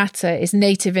 Does it matter? Is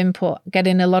native input,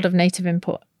 getting a lot of native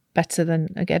input, better than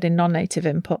getting non-native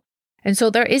input? And so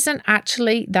there isn't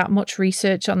actually that much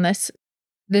research on this.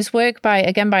 There's work by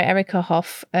Erica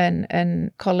Hoff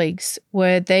and colleagues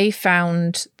where they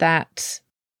found that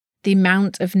the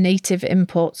amount of native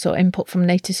input, so input from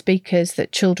native speakers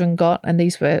that children got, and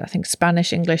these were, I think,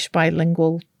 Spanish, English,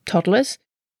 bilingual toddlers,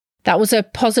 that was a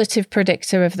positive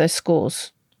predictor of their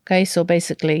scores. Okay, so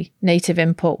basically native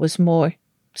input was more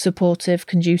supportive,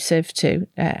 conducive to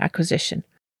acquisition.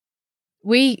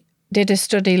 We did a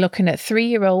study looking at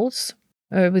 3-year-olds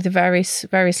with the various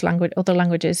other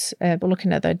languages, but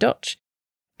looking at their Dutch.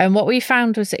 And what we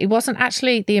found was that it wasn't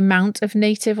actually the amount of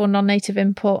native or non-native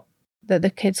input that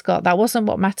the kids got. That wasn't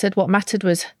what mattered. What mattered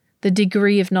was the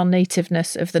degree of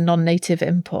non-nativeness of the non-native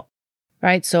input,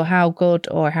 right? So how good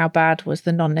or how bad was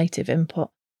the non-native input?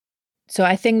 So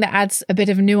I think that adds a bit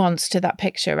of nuance to that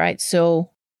picture, right? So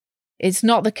it's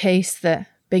not the case that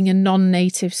being a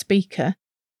non-native speaker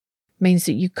means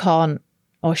that you can't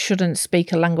or shouldn't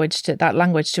speak that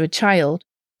language to a child.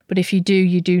 But if you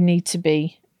do need to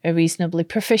be a reasonably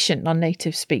proficient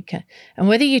non-native speaker. And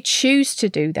whether you choose to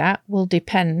do that will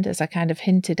depend, as I kind of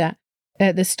hinted at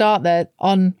the start there,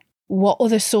 on what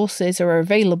other sources are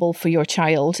available for your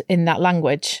child in that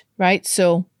language, right?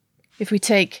 So if we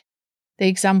take the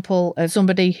example of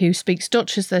somebody who speaks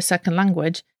Dutch as their second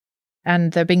language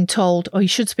and they're being told, oh, you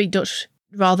should speak Dutch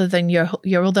rather than your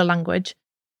other language.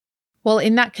 Well,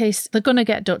 in that case, they're going to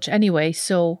get Dutch anyway.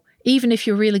 So even if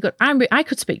you're really good, I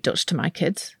could speak Dutch to my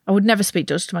kids. I would never speak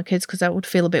Dutch to my kids because I would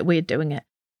feel a bit weird doing it.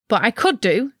 But I could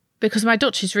do because my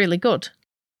Dutch is really good.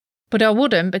 But I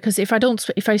wouldn't, because if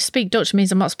I speak Dutch, it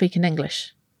means I'm not speaking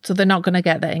English. So they're not going to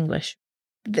get their English.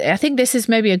 I think this is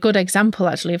maybe a good example,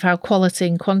 actually, of how quality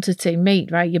and quantity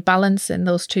meet, right? You're balancing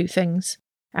those two things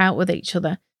out with each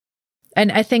other.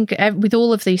 And I think with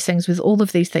all of these things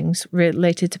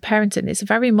related to parenting, it's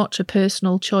very much a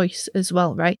personal choice as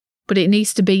well, right? But it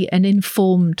needs to be an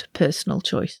informed personal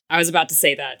choice. I was about to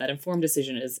say that informed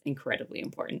decision is incredibly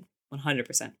important,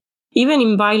 100%. Even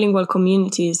in bilingual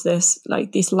communities, there's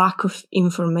like this lack of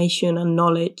information and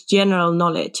knowledge, general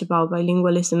knowledge about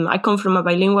bilingualism. I come from a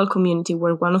bilingual community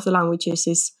where one of the languages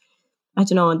is,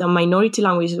 the minority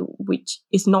language, which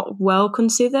is not well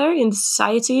considered in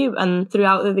society. And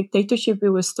throughout the dictatorship, it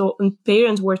was thought, and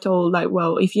parents were told, like,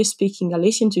 well, if you speak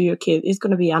Galician to your kid, it's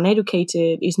going to be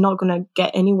uneducated. It's not going to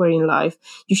get anywhere in life.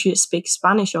 You should speak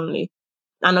Spanish only.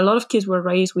 And a lot of kids were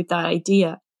raised with that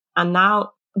idea. And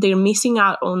now they're missing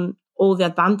out on all the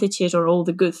advantages or all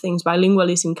the good things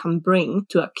bilingualism can bring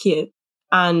to a kid,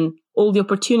 and all the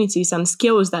opportunities and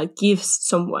skills that gives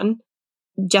someone,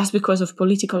 just because of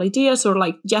political ideas or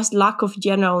like just lack of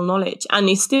general knowledge. And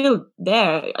it's still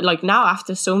there, like now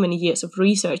after so many years of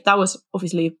research. That was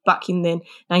obviously back in the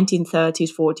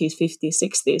 1930s, 40s, 50s,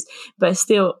 60s, but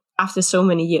still after so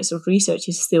many years of research,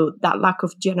 is still that lack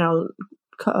of general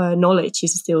knowledge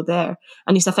is still there,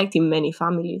 and it's affecting many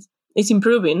families. It's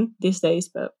improving these days,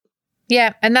 but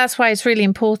yeah, and that's why it's really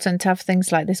important to have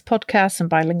things like this podcast and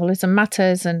Bilingualism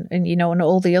Matters and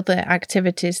all the other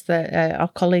activities that our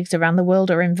colleagues around the world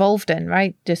are involved in,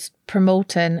 right? Just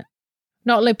promoting,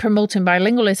 not only promoting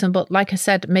bilingualism, but like I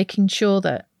said, making sure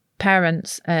that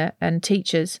parents and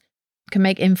teachers can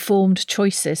make informed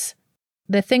choices.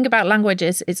 The thing about language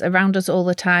is it's around us all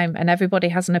the time, and everybody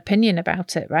has an opinion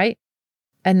about it, right?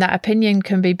 And that opinion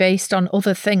can be based on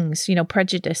other things,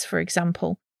 prejudice, for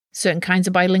example. Certain kinds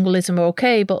of bilingualism are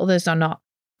okay, but others are not.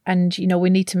 And, we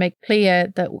need to make clear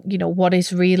that, what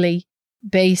is really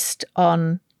based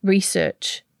on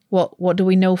research. What do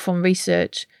we know from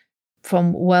research,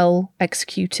 from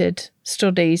well-executed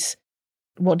studies?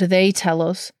 What do they tell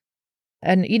us?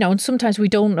 And, and sometimes we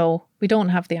don't know. We don't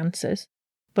have the answers.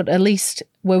 But at least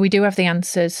where we do have the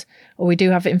answers, or we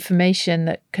do have information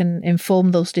that can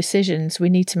inform those decisions, we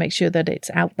need to make sure that it's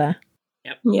out there.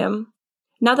 Yep. Yeah.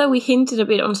 Now that we hinted a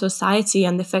bit on society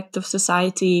and the effect of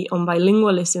society on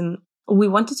bilingualism, we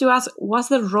wanted to ask, what's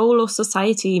the role of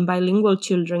society in bilingual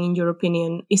children, in your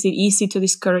opinion? Is it easy to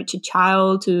discourage a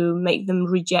child, to make them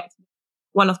reject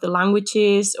one of the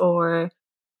languages? Or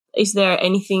is there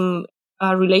anything,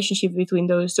 a relationship between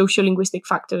those social-linguistic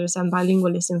factors and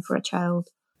bilingualism for a child?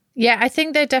 Yeah, I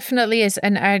think there definitely is.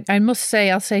 And I must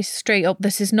say, I'll say straight up,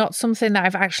 this is not something that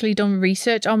I've actually done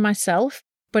research on myself,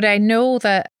 but I know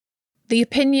that the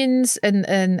opinions and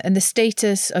the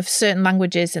status of certain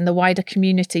languages in the wider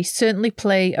community certainly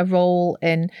play a role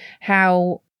in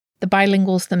how the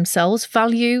bilinguals themselves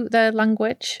value their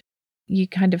language. You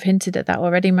kind of hinted at that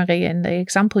already, Marie, in the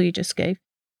example you just gave.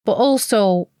 But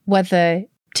also whether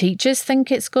teachers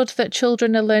think it's good that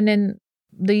children are learning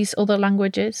these other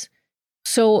languages.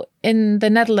 So in the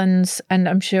Netherlands, and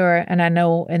I'm sure, and I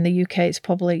know in the UK, it's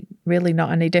probably really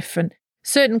not any different.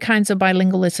 Certain kinds of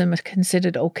bilingualism are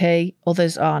considered okay,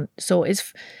 others aren't. So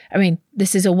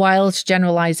this is a wild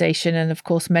generalization, and of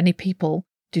course, many people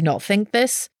do not think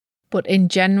this. But in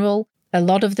general, a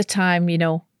lot of the time,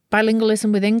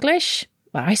 bilingualism with English,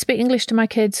 well, I speak English to my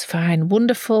kids, fine,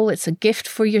 wonderful, it's a gift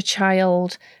for your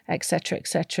child, etc.,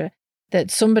 etc. That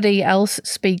somebody else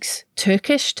speaks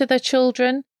Turkish to their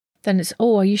children, then it's,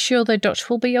 are you sure their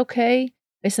Dutch will be okay?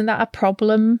 Isn't that a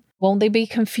problem? Won't they be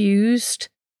confused?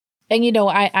 And,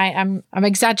 I'm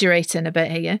exaggerating a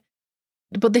bit here,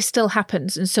 but this still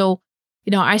happens. And so,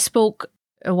 I spoke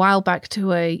a while back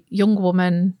to a young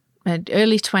woman,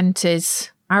 early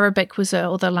 20s, Arabic was her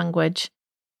other language,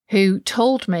 who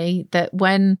told me that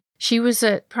when she was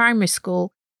at primary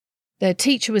school, the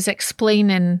teacher was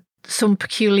explaining some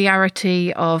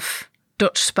peculiarity of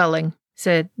Dutch spelling.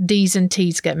 So D's and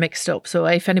T's get mixed up. So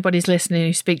if anybody's listening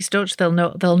who speaks Dutch, they'll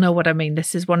know what I mean.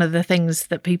 This is one of the things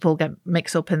that people get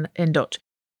mixed up in Dutch.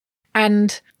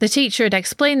 And the teacher had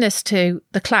explained this to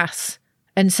the class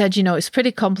and said, it's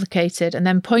pretty complicated, and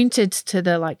then pointed to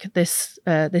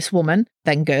this woman,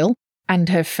 then girl, and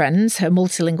her friends, her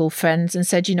multilingual friends, and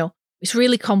said, it's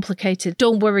really complicated.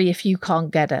 Don't worry if you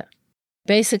can't get it.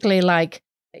 Basically, like,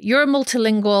 you're a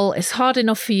multilingual. It's hard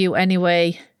enough for you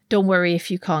anyway. Don't worry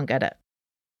if you can't get it.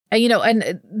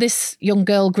 And this young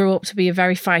girl grew up to be a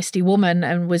very feisty woman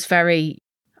and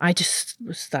I just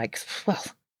was like, well,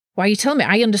 why are you telling me?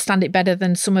 I understand it better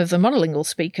than some of the monolingual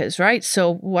speakers, right?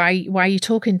 So why are you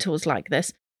talking to us like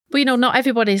this? But, not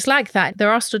everybody's like that.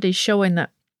 There are studies showing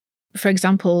that, for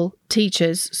example,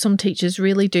 some teachers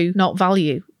really do not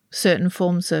value certain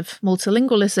forms of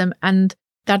multilingualism, and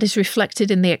that is reflected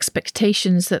in the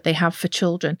expectations that they have for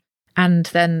children. And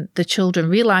then the children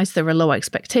realise there are low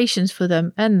expectations for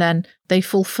them, and then they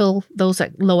fulfil those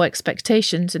low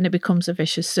expectations, and it becomes a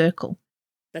vicious circle.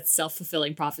 That's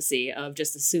self-fulfilling prophecy of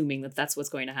just assuming that that's what's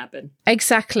going to happen.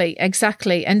 Exactly.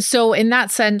 And so in that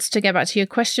sense, to get back to your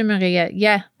question, Maria,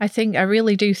 I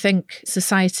really do think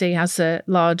society has a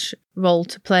large role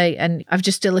to play. And I've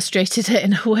just illustrated it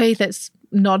in a way that's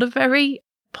not a very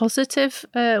positive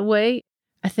way.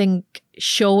 I think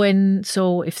showing,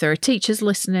 so if there are teachers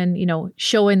listening,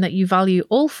 showing that you value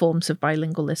all forms of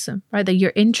bilingualism, right? That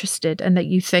you're interested and that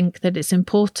you think that it's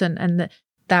important, and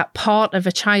that part of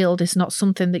a child is not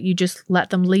something that you just let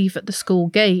them leave at the school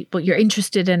gate, but you're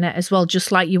interested in it as well, just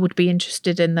like you would be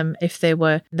interested in them if they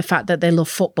were the fact that they love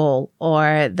football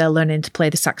or they're learning to play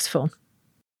the saxophone.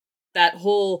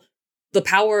 The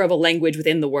power of a language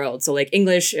within the world. So like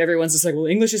English, everyone's just like, well,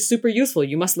 English is super useful.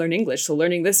 You must learn English. So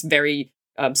learning this very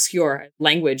obscure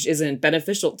language isn't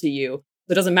beneficial to you.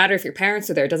 So it doesn't matter if your parents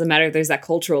are there. It doesn't matter if there's that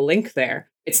cultural link there.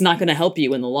 It's not going to help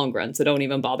you in the long run. So don't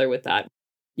even bother with that.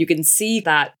 You can see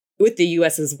that with the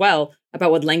US as well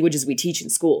about what languages we teach in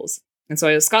schools. And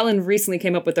so Scotland recently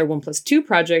came up with their 1+2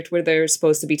 project where they're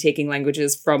supposed to be taking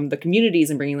languages from the communities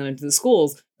and bringing them into the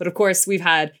schools. But of course, we've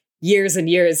had years and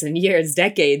years and years,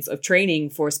 decades of training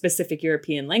for specific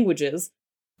European languages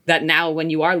that now when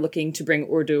you are looking to bring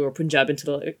Urdu or Punjab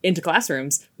into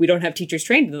classrooms, we don't have teachers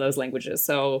trained in those languages.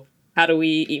 So how do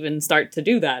we even start to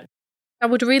do that? I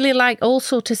would really like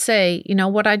also to say,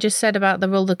 what I just said about the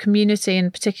role of the community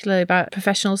and particularly about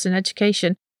professionals in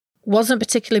education wasn't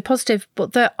particularly positive,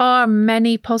 but there are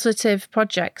many positive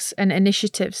projects and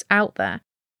initiatives out there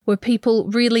where people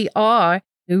really are,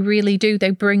 who really do.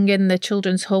 They bring in the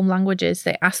children's home languages.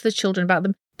 They ask the children about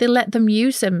them. They let them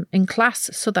use them in class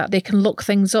so that they can look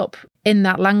things up in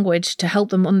that language to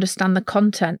help them understand the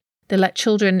content. They let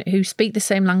children who speak the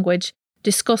same language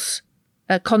discuss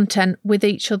content with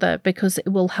each other because it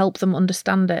will help them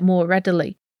understand it more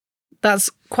readily. That's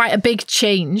quite a big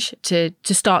change to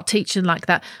start teaching like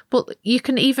that. But you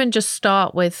can even just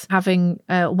start with having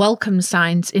welcome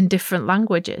signs in different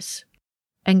languages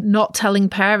and not telling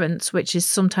parents, which is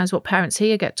sometimes what parents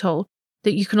here get told,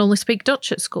 that you can only speak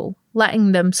Dutch at school,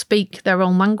 letting them speak their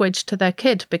own language to their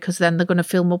kid because then they're going to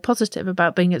feel more positive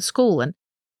about being at school and,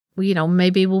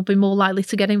 maybe will be more likely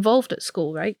to get involved at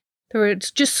school, right? There are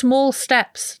just small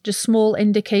steps, just small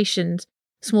indications,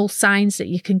 small signs that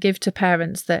you can give to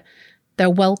parents that they're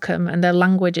welcome and their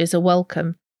languages are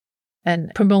welcome,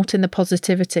 and promoting the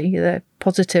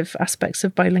positive aspects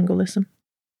of bilingualism.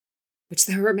 Which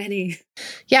there are many.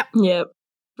 Yeah. Yeah.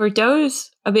 For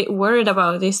those a bit worried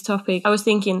about this topic, I was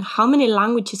thinking, how many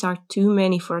languages are too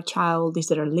many for a child? Is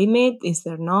there a limit? Is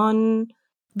there none?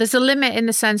 There's a limit in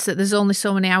the sense that there's only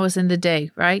so many hours in the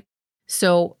day, right?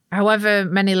 So however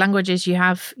many languages you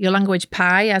have, your language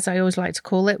pie, as I always like to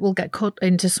call it, will get cut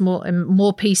into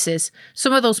more pieces.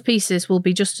 Some of those pieces will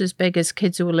be just as big as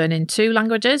kids who are learning 2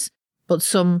 languages, but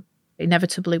some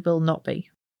inevitably will not be.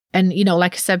 And,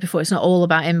 like I said before, it's not all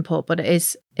about input, but it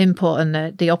is input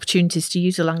and the opportunities to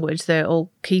use a language. They're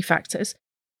all key factors.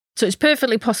 So it's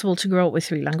perfectly possible to grow up with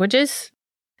 3 languages.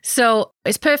 So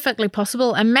it's perfectly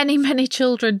possible, and many, many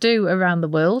children do around the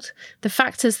world. The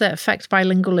factors that affect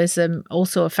bilingualism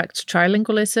also affect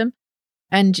trilingualism.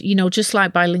 And, just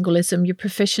like bilingualism, your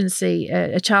proficiency,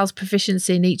 a child's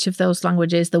proficiency in each of those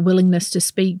languages, the willingness to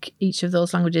speak each of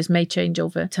those languages may change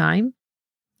over time.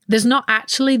 There's not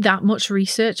actually that much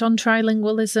research on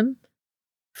trilingualism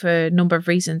for a number of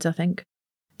reasons, I think.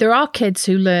 There are kids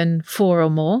who learn 4 or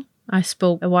more. I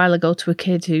spoke a while ago to a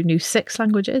kid who knew 6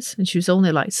 languages and she was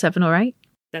only like 7 or 8.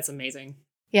 That's amazing.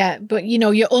 Yeah, but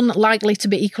you're unlikely to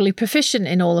be equally proficient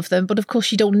in all of them. But of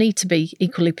course, you don't need to be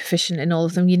equally proficient in all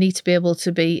of them. You need to be able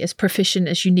to be as proficient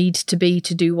as you need to be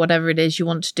to do whatever it is you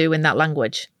want to do in that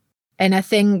language. And I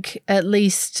think at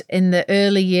least in the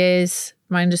early years,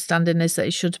 my understanding is that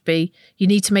it should be, you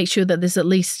need to make sure that there's at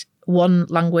least one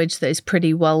language that is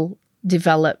pretty well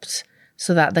developed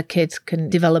so that the kids can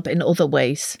develop in other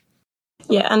ways.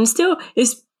 Yeah, and still,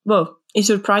 it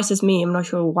surprises me. I'm not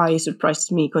sure why it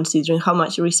surprises me, considering how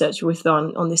much research we've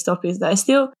done on this topic, that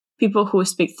still people who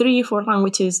speak 3 or 4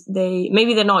 languages,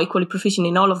 maybe they're not equally proficient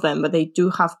in all of them, but they do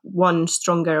have 1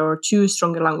 stronger or 2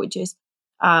 stronger languages.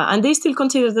 And they still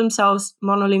consider themselves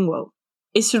monolingual.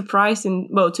 It's surprising,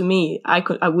 to me,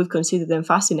 I would consider them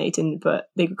fascinating, but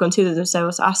they could consider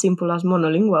themselves as simple as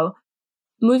monolingual.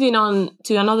 Moving on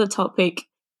to another topic,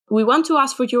 We want to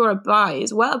ask for your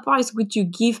advice. What advice would you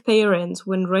give parents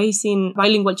when raising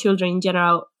bilingual children in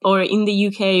general, or in the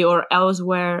UK or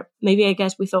elsewhere? Maybe I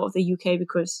guess we thought of the UK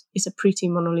because it's a pretty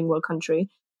monolingual country,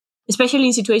 especially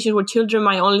in situations where children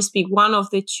might only speak one of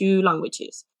the two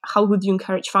languages. How would you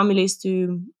encourage families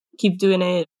to keep doing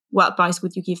it? What advice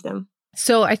would you give them?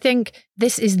 So I think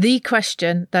this is the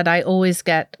question that I always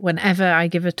get whenever I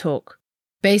give a talk.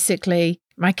 Basically,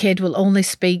 my kid will only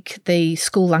speak the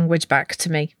school language back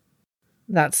to me.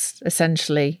 That's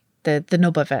essentially the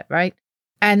nub of it, right?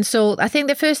 And so I think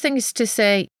the first thing is to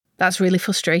say that's really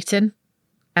frustrating,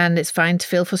 and it's fine to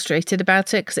feel frustrated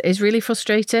about it because it is really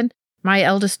frustrating. My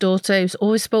eldest daughter, who's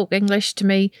always spoke English to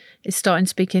me, is starting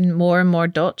speaking more and more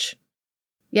Dutch.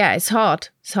 Yeah, it's hard.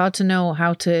 It's hard to know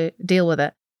how to deal with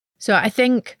it. So I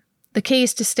think the key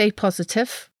is to stay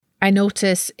positive. I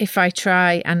notice if I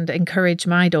try and encourage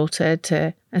my daughter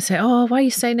and say, oh, why are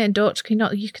you saying it in Dutch?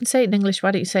 You can say it in English.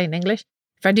 Why don't you say it in English?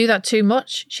 If I do that too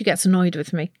much, she gets annoyed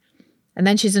with me. And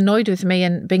then she's annoyed with me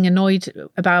and being annoyed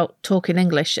about talking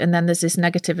English. And then there's this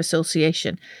negative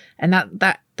association. And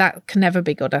that can never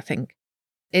be good, I think.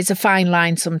 It's a fine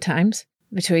line sometimes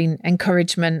between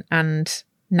encouragement and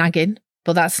nagging.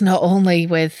 But that's not only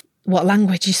with what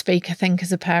language you speak, I think,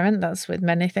 as a parent. That's with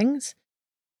many things.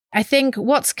 I think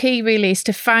what's key really is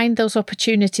to find those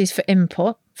opportunities for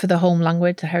input for the home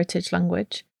language, the heritage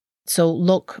language. So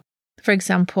look, for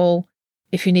example,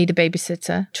 if you need a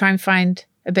babysitter, try and find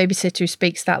a babysitter who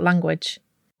speaks that language.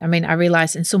 I mean, I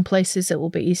realise in some places it will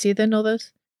be easier than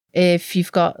others. If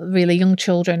you've got really young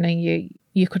children and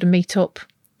you could meet up,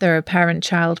 there are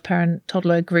parent-child,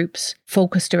 parent-toddler groups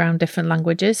focused around different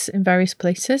languages in various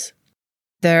places.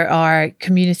 There are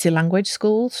community language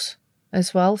schools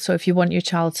as well. So if you want your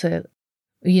child to,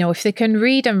 if they can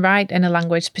read and write in a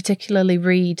language, particularly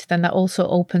read, then that also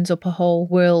opens up a whole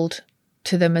world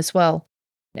to them as well.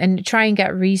 And try and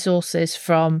get resources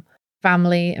from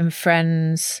family and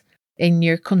friends in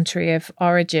your country of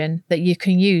origin that you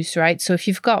can use, right? So if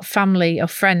you've got family or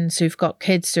friends who've got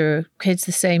kids or kids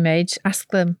the same age, ask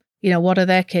them, what are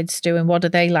their kids doing? What do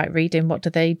they like reading? What do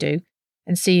they do?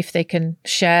 And see if they can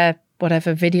share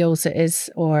whatever videos it is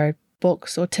or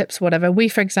books or tips, whatever. We,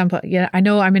 for example, I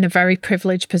know I'm in a very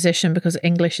privileged position because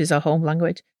English is our home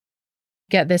language.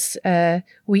 Get this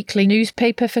weekly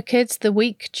newspaper for kids, The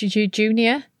Week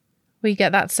Junior. We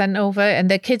get that sent over and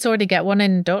the kids already get one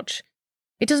in Dutch.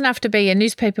 It doesn't have to be a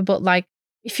newspaper, but like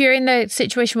if you're in the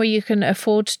situation where you can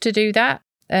afford to do that,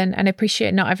 and I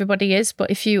appreciate not everybody is, but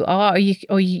if you are,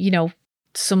 or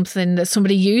something that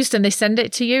somebody used and they send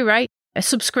it to you, right? A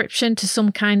subscription to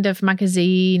some kind of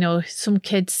magazine or some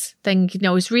kids thing,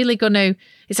 is really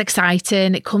it's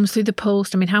exciting. It comes through the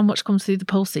post. I mean, how much comes through the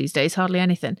post these days? Hardly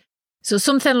anything. So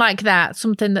something like that,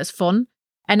 something that's fun.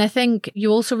 And I think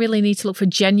you also really need to look for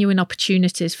genuine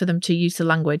opportunities for them to use the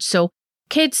language. So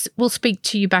kids will speak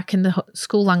to you back in the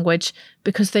school language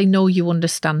because they know you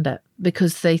understand it,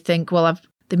 because they think,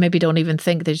 they maybe don't even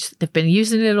think they've been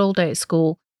using it all day at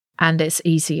school and it's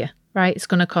easier. Right? It's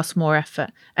going to cost more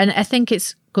effort. And I think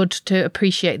it's good to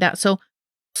appreciate that. So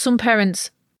some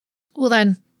parents will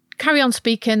then carry on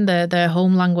speaking their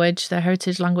home language, their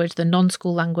heritage language, the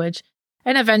non-school language.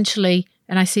 And eventually,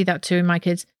 and I see that too in my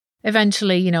kids,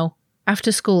 eventually,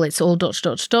 after school, it's all Dutch,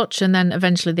 Dutch, Dutch. And then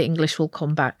eventually the English will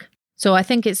come back. So I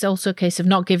think it's also a case of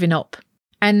not giving up.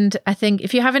 And I think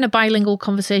if you're having a bilingual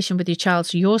conversation with your child,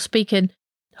 so you're speaking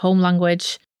home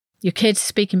language, your kid's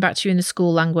speaking back to you in the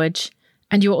school language,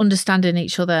 and you're understanding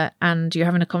each other and you're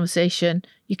having a conversation,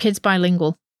 your kid's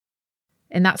bilingual.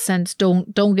 In that sense,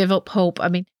 don't give up hope. I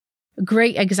mean, a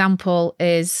great example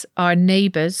is our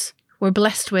neighbours. We're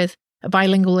blessed with a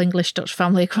bilingual English-Dutch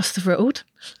family across the road.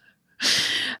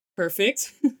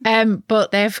 Perfect.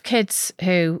 But they have kids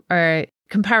who are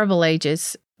comparable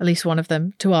ages, at least one of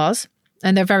them, to ours.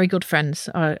 And they're very good friends,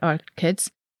 our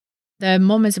kids. Their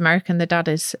mum is American, the dad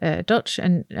is Dutch,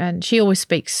 and she always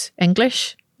speaks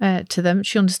English to them.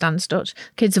 She understands Dutch.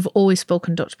 Kids have always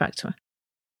spoken Dutch back to her.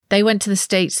 They went to the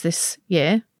States this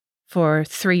year for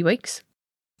 3 weeks,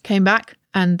 came back,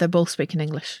 and they're both speaking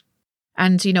English.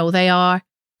 And, they are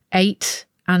 8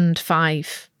 and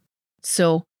 5.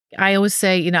 So I always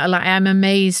say, I'm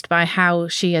amazed by how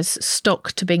she has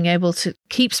stuck to being able to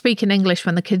keep speaking English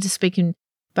when the kids are speaking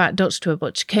back Dutch to her.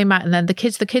 But she came out and then the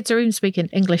kids are even speaking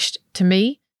English to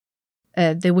me.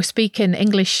 They were speaking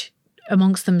English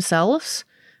amongst themselves.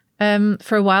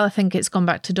 For a while. I think it's gone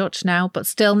back to Dutch now, but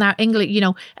still now English,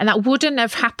 and that wouldn't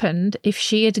have happened if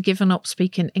she had given up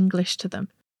speaking English to them,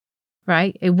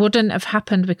 right? It wouldn't have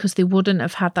happened because they wouldn't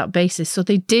have had that basis. So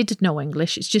they did know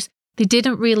English. It's just they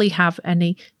didn't really have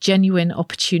any genuine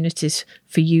opportunities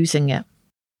for using it.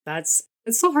 It's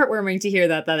so heartwarming to hear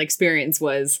that experience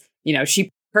was, she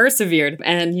persevered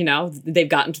and, they've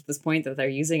gotten to this point that they're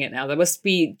using it now. That must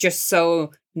be just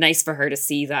so nice for her to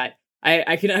see that.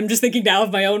 I'm just thinking now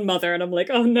of my own mother and I'm like,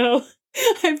 oh no,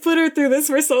 I put her through this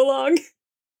for so long.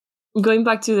 Going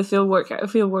back to the field work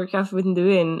I've been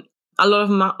doing, a lot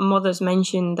of mothers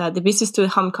mentioned that the visits to the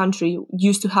home country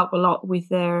used to help a lot with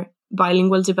their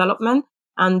bilingual development.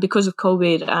 And because of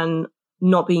COVID and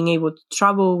not being able to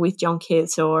travel with young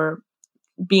kids, or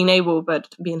being able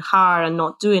but being hard and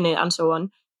not doing it and so on,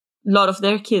 a lot of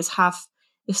their kids have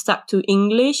stuck to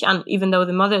English. And even though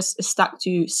the mothers stuck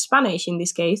to Spanish in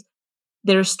this case,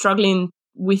 they're struggling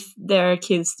with their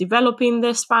kids developing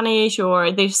their Spanish,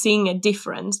 or they're seeing a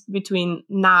difference between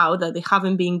now that they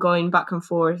haven't been going back and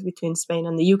forth between Spain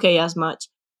and the UK as much,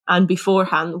 and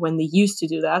beforehand when they used to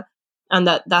do that. And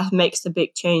that makes a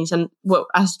big change. And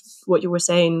as what you were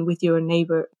saying with your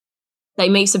neighbor, that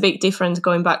makes a big difference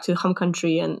going back to home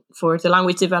country and for the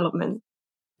language development.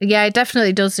 Yeah, it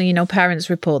definitely does. Parents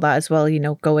report that as well,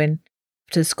 going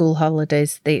to the school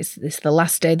holidays. It's the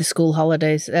last day of the school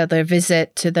holidays, their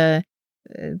visit to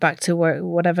back to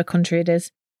whatever country it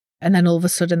is. And then all of a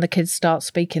sudden the kids start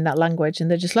speaking that language and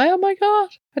they're just like, oh my God,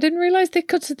 I didn't realize they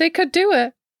could do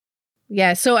it.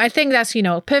 Yeah, so I think that's,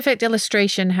 a perfect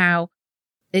illustration how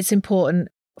it's important,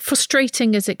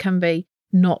 frustrating as it can be,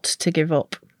 not to give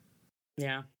up.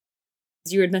 Yeah.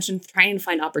 As you had mentioned, trying to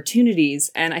find opportunities.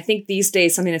 And I think these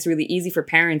days, something that's really easy for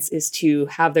parents is to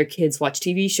have their kids watch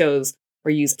TV shows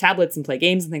or use tablets and play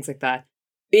games and things like that.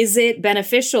 Is it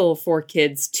beneficial for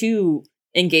kids to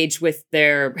engage with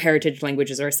their heritage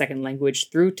languages or a second language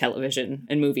through television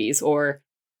and movies? Or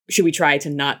should we try to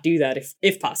not do that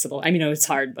if possible? I mean, it's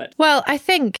hard, but... Well, I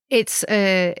think it's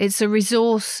a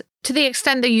resource to the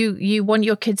extent that you want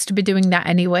your kids to be doing that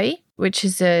anyway, which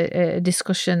is a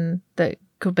discussion that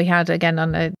could be had again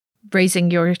on a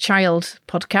Raising Your Child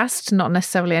podcast, not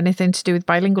necessarily anything to do with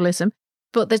bilingualism.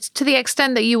 But that's to the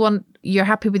extent that you're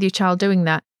happy with your child doing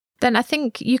that, then I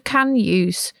think you can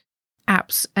use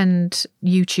apps and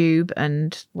YouTube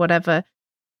and whatever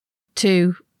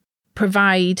to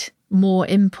provide more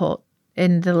input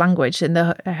in the language, in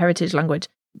the heritage language.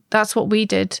 That's what we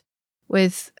did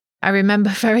with, I remember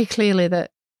very clearly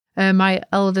that my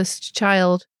eldest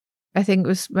child, I think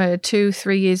was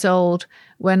 2-3 years old,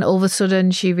 when all of a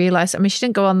sudden she realized, she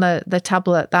didn't go on the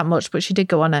tablet that much, but she did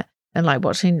go on it and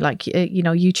watching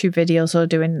YouTube videos or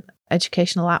doing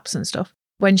educational apps and stuff.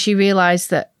 When she realized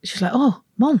that, she's like, oh,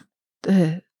 Mom,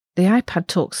 the iPad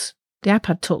talks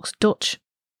Dutch.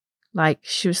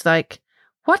 She was like,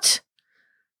 what?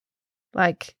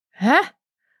 Huh?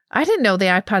 I didn't know the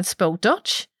iPad spoke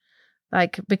Dutch.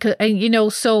 Because,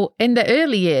 so in the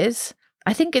early years,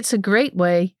 I think it's a great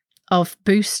way of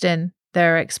boosting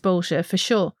their exposure for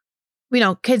sure.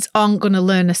 Kids aren't going to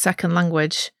learn a second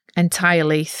language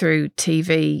entirely through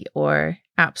TV or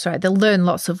apps, right? They'll learn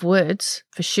lots of words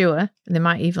for sure. And they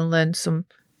might even learn some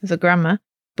of the grammar,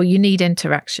 but you need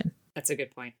interaction. That's a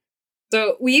good point.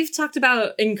 So we've talked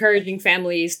about encouraging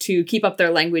families to keep up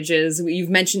their languages. You've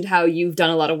mentioned how you've done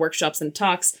a lot of workshops and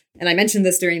talks. And I mentioned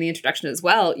this during the introduction as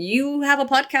well. You have a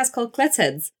podcast called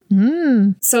Kletsheads.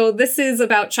 So this is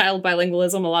about child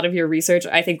bilingualism. A lot of your research,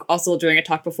 I think also during a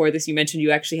talk before this, you mentioned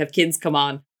you actually have kids come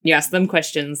on. You ask them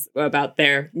questions about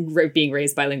their being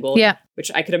raised bilingual,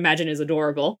 which I could imagine is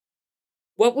adorable.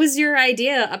 What was your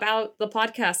idea about the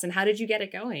podcast and how did you get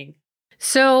it going?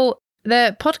 So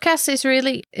the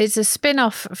podcast is a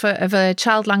spin-off of a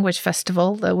child language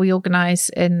festival that we organise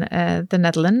in the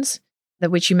Netherlands,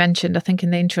 which you mentioned, I think,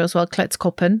 in the intro as well,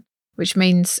 Kletskoppen, which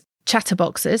means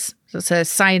chatterboxes. So it's a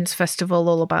science festival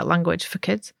all about language for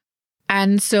kids.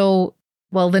 And so,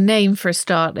 well, the name for a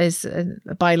start is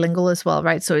bilingual as well,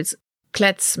 right? So it's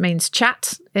Klets means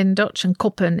chat in Dutch and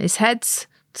Koppen is heads.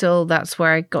 So that's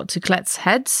where I got to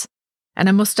Kletsheads. And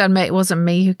I must admit, it wasn't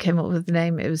me who came up with the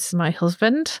name. It was my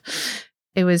husband.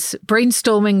 It was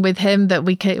brainstorming with him that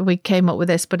we came up with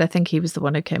this, but I think he was the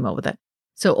one who came up with it.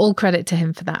 So all credit to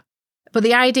him for that. But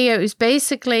the idea was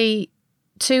basically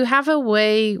to have a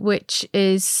way which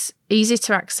is easy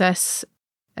to access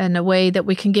and a way that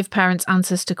we can give parents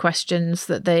answers to questions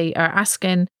that they are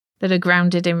asking that are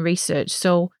grounded in research.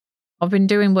 So I've been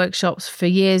doing workshops for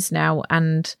years now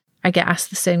and I get asked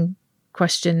the same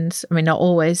questions. I mean, not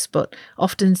always, but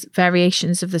often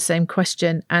variations of the same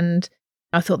question. And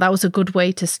I thought that was a good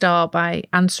way to start by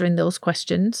answering those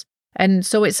questions. And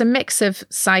so it's a mix of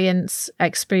science,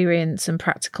 experience, and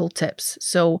practical tips.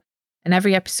 So in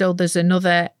every episode, there's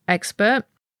another expert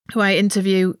who I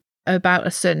interview about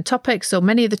a certain topic. So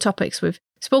many of the topics we've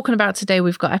spoken about today,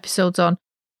 we've got episodes on.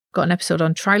 got an episode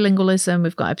on trilingualism.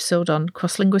 We've got an episode on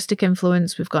cross-linguistic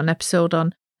influence. We've got an episode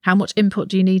on how much input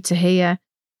do you need to hear.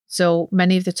 So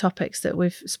many of the topics that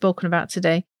we've spoken about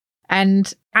today.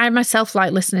 And I myself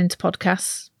like listening to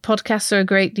podcasts. Podcasts are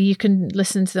great. You can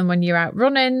listen to them when you're out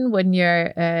running, when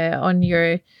you're on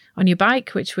your bike,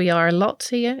 which we are a lot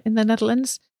here in the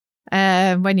Netherlands,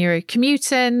 when you're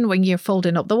commuting, when you're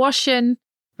folding up the washing,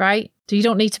 right? So you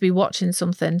don't need to be watching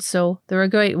something. So they're a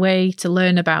great way to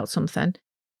learn about something.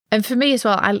 And for me as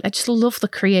well, I just love the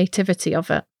creativity of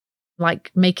it,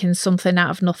 like making something out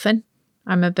of nothing.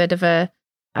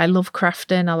 I love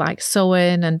crafting. I like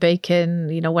sewing and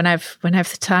baking, when I have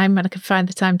the time and I can find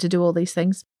the time to do all these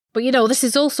things. But, this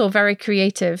is also a very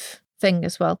creative thing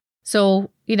as well. So,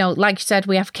 like you said,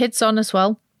 we have kids on as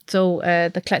well. So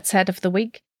the Clet's Head of the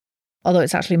Week, although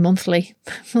it's actually monthly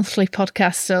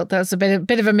podcast. So that's a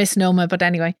bit of a misnomer, but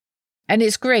anyway. And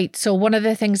it's great. So one of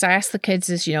the things I ask the kids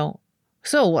is,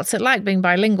 so what's it like being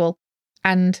bilingual?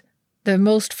 And the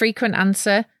most frequent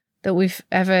answer that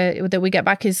we get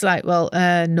back is like, well,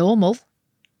 normal.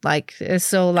 What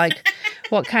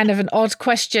kind of an odd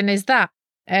question is that?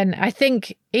 And I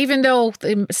think even though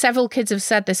several kids have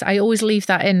said this, I always leave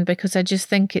that in because I just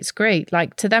think it's great.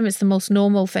 Like to them, it's the most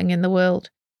normal thing in the world.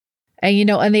 And,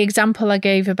 and the example I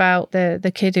gave about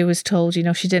the kid who was told, she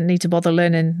didn't need to bother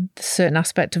learning a certain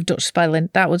aspect of Dutch spelling.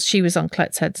 She was on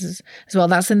Clet's Heads as well.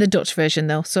 That's in the Dutch version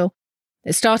though. So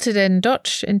it started in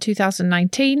Dutch in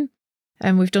 2019.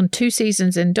 And we've done 2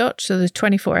 seasons in Dutch, so there's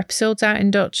 24 episodes out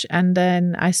in Dutch. And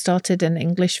then I started an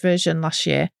English version last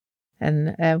year.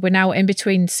 And we're now in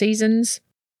between seasons.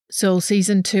 So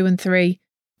season 2 and 3,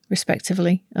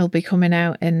 respectively, will be coming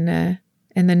out in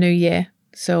the new year.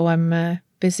 So I'm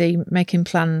busy making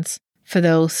plans for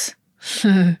those.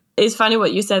 It's funny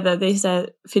what you said, that they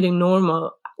said feeling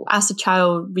normal. As a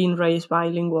child being raised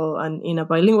bilingual and in a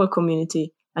bilingual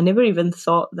community, I never even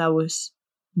thought that was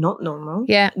not normal.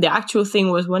 Yeah. The actual thing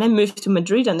was when I moved to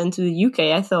Madrid and then to the UK,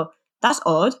 I thought, that's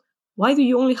odd. Why do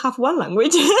you only have one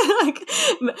language?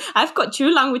 I've got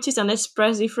 2 languages and I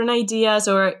express different ideas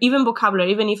or even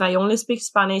vocabulary. Even if I only speak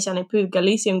Spanish and I put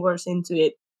Galician words into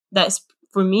it, that's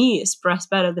for me express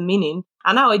better the meaning.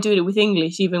 And now I do it with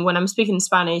English. Even when I'm speaking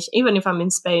Spanish, even if I'm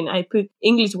in Spain, I put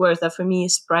English words that for me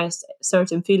express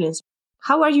certain feelings.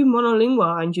 How are you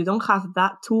monolingual and you don't have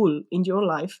that tool in your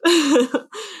life?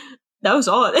 That was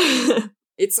odd.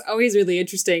 It's always really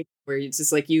interesting where it's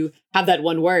just like you have that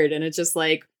one word and it's just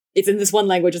like, it's in this one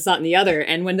language, it's not in the other.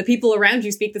 And when the people around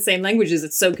you speak the same languages,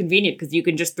 it's so convenient because you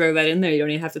can just throw that in there. You don't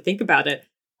even have to think about it.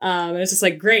 And it's just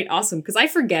like, great, awesome. Because I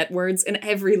forget words in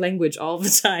every language all the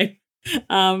time.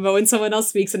 But when someone else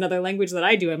speaks another language that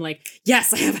I do, I'm like,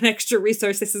 yes, I have an extra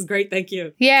resource. This is great. Thank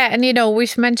you. Yeah. And,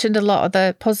 we've mentioned a lot of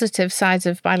the positive sides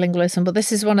of bilingualism, but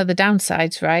this is one of the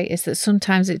downsides, right? Is that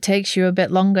sometimes it takes you a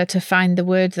bit longer to find the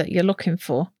word that you're looking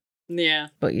for. Yeah.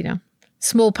 But,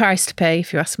 small price to pay,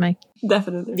 if you ask me.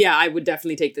 Definitely. Yeah, I would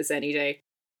definitely take this any day.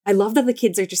 I love that the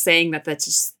kids are just saying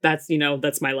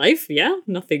that's my life. Yeah,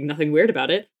 nothing weird about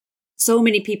it. So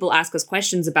many people ask us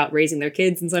questions about raising their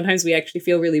kids, and sometimes we actually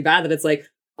feel really bad that it's like,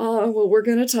 oh, well, we're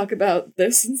going to talk about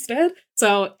this instead.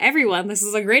 So everyone, this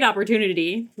is a great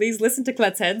opportunity. Please listen to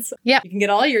Clet's Heads. Yeah. You can get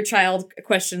all your child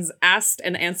questions asked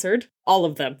and answered, all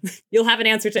of them. You'll have an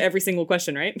answer to every single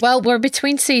question, right? Well, we're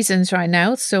between seasons right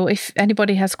now. So if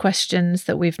anybody has questions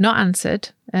that we've not answered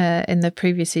in the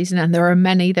previous season, and there are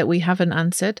many that we haven't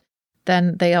answered,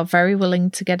 then they are very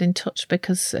willing to get in touch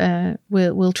because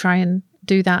we'll try and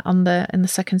do that in the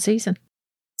second season.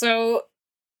 So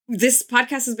this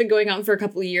podcast has been going on for a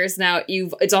couple of years now. You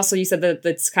said that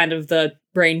that's kind of the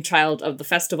brainchild of the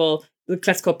festival, the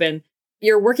Kletskoppen.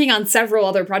 You're working on several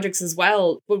other projects as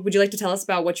well. Would you like to tell us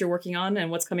about what you're working on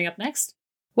and what's coming up next?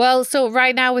 Well, so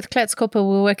right now with Kletskoppen,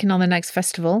 we're working on the next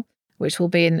festival, which will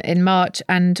be in March.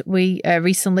 And we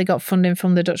recently got funding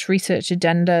from the Dutch Research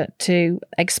Agenda to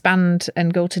expand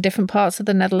and go to different parts of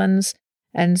the Netherlands.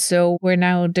 And so we're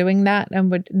now doing that.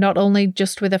 And we're not only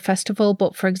just with a festival,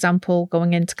 but for example,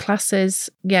 going into classes,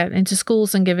 into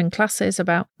schools and giving classes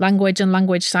about language and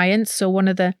language science. So one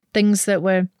of the things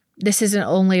this isn't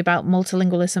only about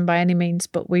multilingualism by any means,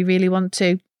 but we really want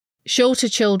to show to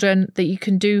children that you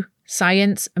can do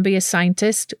science and be a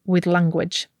scientist with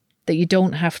language, that you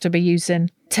don't have to be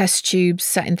using test tubes,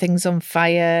 setting things on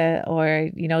fire, or,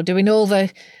 doing all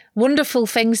the wonderful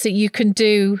things that you can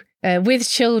do with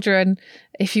children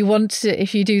if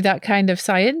you do that kind of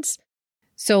science.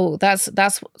 So that's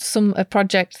a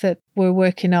project that we're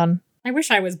working on. I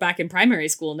wish I was back in primary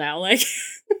school now. Like,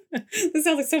 this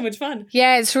sounds like so much fun.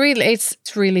 Yeah, it's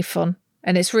really fun,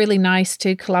 and it's really nice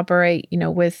to collaborate,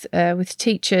 with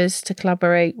teachers, to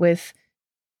collaborate with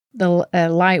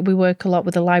We work a lot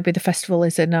with the library. The festival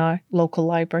is in our local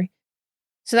library.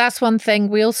 So that's one thing.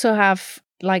 We also have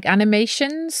like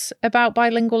animations about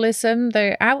bilingualism.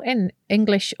 They're out in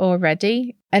English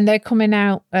already, and they're coming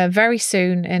out very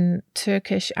soon in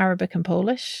Turkish, Arabic, and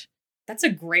Polish. That's a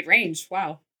great range.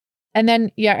 Wow. And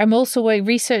then, I'm also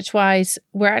research-wise,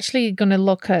 we're actually going to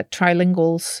look at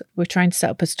trilinguals. We're trying to set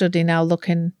up a study now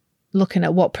looking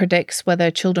at what predicts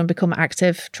whether children become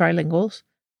active trilinguals.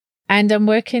 And I'm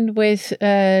working with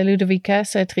Ludovica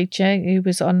Sertrice, who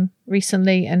was on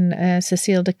recently, and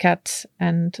Cécile Decat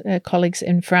and colleagues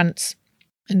in France,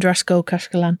 and Drasko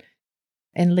Kashkalan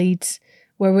in Leeds,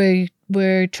 where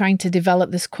we're trying to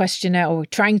develop this questionnaire,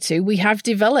 we have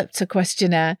developed a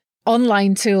questionnaire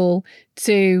online tool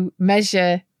to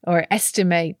measure or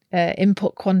estimate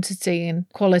input quantity and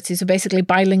quality. So basically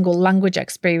bilingual language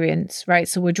experience, right?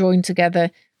 So we're drawing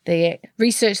together the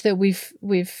research that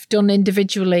we've done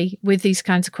individually with these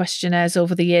kinds of questionnaires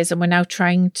over the years. And we're now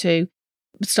starting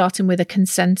with a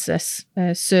consensus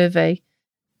survey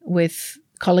with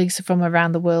colleagues from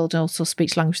around the world, and also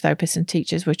speech language therapists and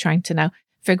teachers. We're trying to now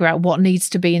figure out what needs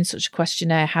to be in such a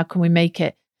questionnaire. How can we make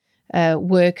it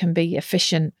work and be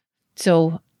efficient?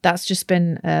 So that's just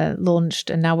been launched,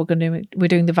 and now we're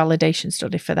doing the validation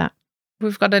study for that.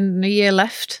 We've got a year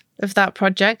left of that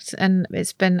project, and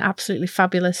it's been absolutely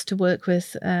fabulous to work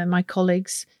with my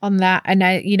colleagues on that. And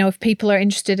if people are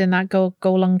interested in that, go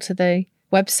along to the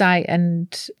website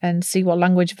and see what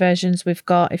language versions we've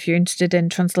got. If you're interested in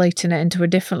translating it into a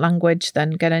different language,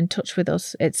 then get in touch with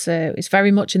us. It's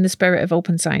very much in the spirit of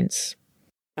open science.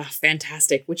 Oh,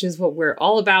 fantastic, which is what we're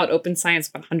all about, open science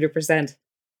 100%.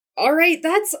 All right,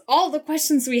 that's all the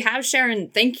questions we have, Sharon.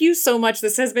 Thank you so much.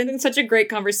 This has been such a great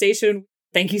conversation.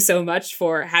 Thank you so much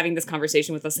for having this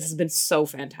conversation with us. This has been so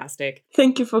fantastic.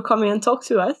 Thank you for coming and talk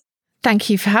to us. Thank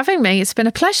you for having me. It's been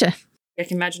a pleasure. I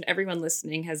can imagine everyone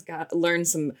listening has learned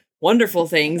some wonderful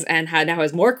things and now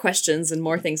has more questions and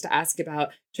more things to ask about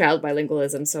child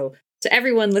bilingualism. So to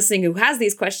everyone listening who has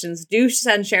these questions, do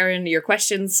send Sharon your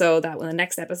questions so that when the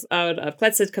next episode of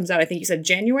Kletsed comes out, I think you said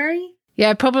January?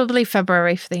 Yeah, probably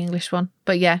February for the English one.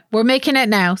 But yeah, we're making it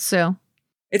now, so...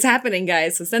 It's happening,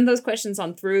 guys. So send those questions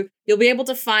on through. You'll be able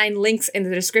to find links in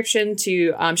the description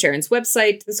to Sharon's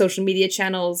website, the social media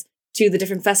channels, to the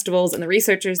different festivals and the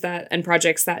researchers and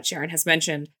projects that Sharon has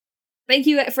mentioned. Thank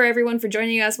you for everyone for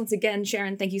joining us. Once again,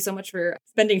 Sharon, thank you so much for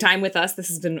spending time with us. This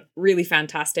has been really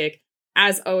fantastic.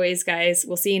 As always, guys,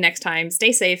 we'll see you next time.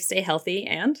 Stay safe, stay healthy,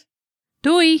 and...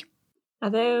 Doei!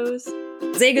 Adeus!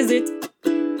 Sehr gesund!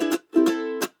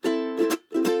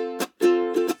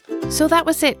 So that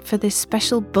was it for this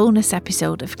special bonus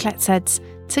episode of Kletsheads,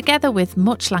 together with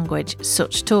Much Language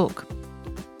Such Talk.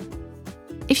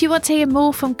 If you want to hear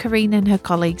more from Carine and her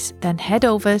colleagues, then head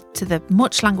over to the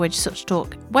Much Language Such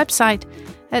Talk website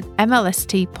at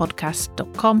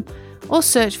mlstpodcast.com or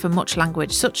search for Much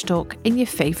Language Such Talk in your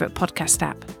favourite podcast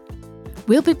app.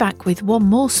 We'll be back with one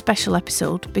more special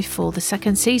episode before the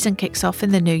second season kicks off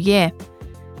in the new year.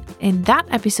 In that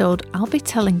episode, I'll be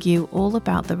telling you all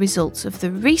about the results of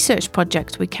the research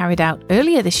project we carried out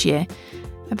earlier this year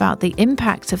about the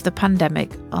impact of the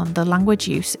pandemic on the language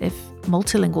use of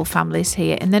multilingual families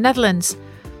here in the Netherlands.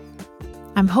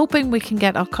 I'm hoping we can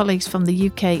get our colleagues from the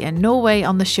UK and Norway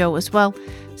on the show as well,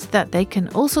 so that they can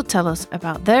also tell us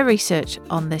about their research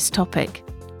on this topic.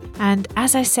 And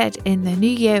as I said, in the new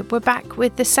year, we're back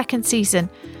with the second season.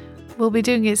 We'll be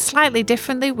doing it slightly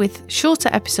differently with shorter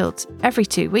episodes every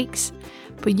 2 weeks,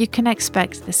 but you can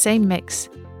expect the same mix: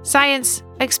 science,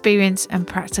 experience, and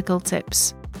practical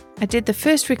tips. I did the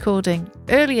first recording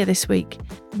earlier this week.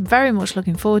 I'm very much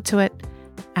looking forward to it,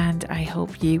 and I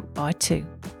hope you are too.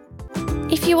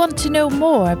 If you want to know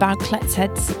more about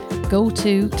Kletsheads, go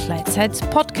to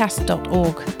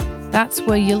kletsheadspodcast.org. That's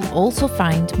where you'll also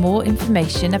find more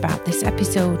information about this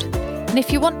episode. And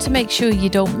if you want to make sure you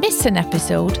don't miss an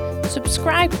episode,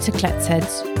 subscribe to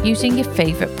Kletsheads using your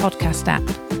favourite podcast app.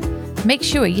 Make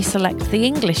sure you select the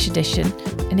English edition,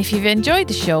 and if you've enjoyed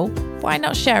the show, why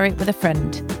not share it with a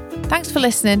friend? Thanks for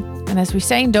listening, and as we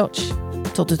say in Dutch,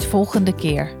 tot het volgende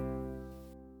keer.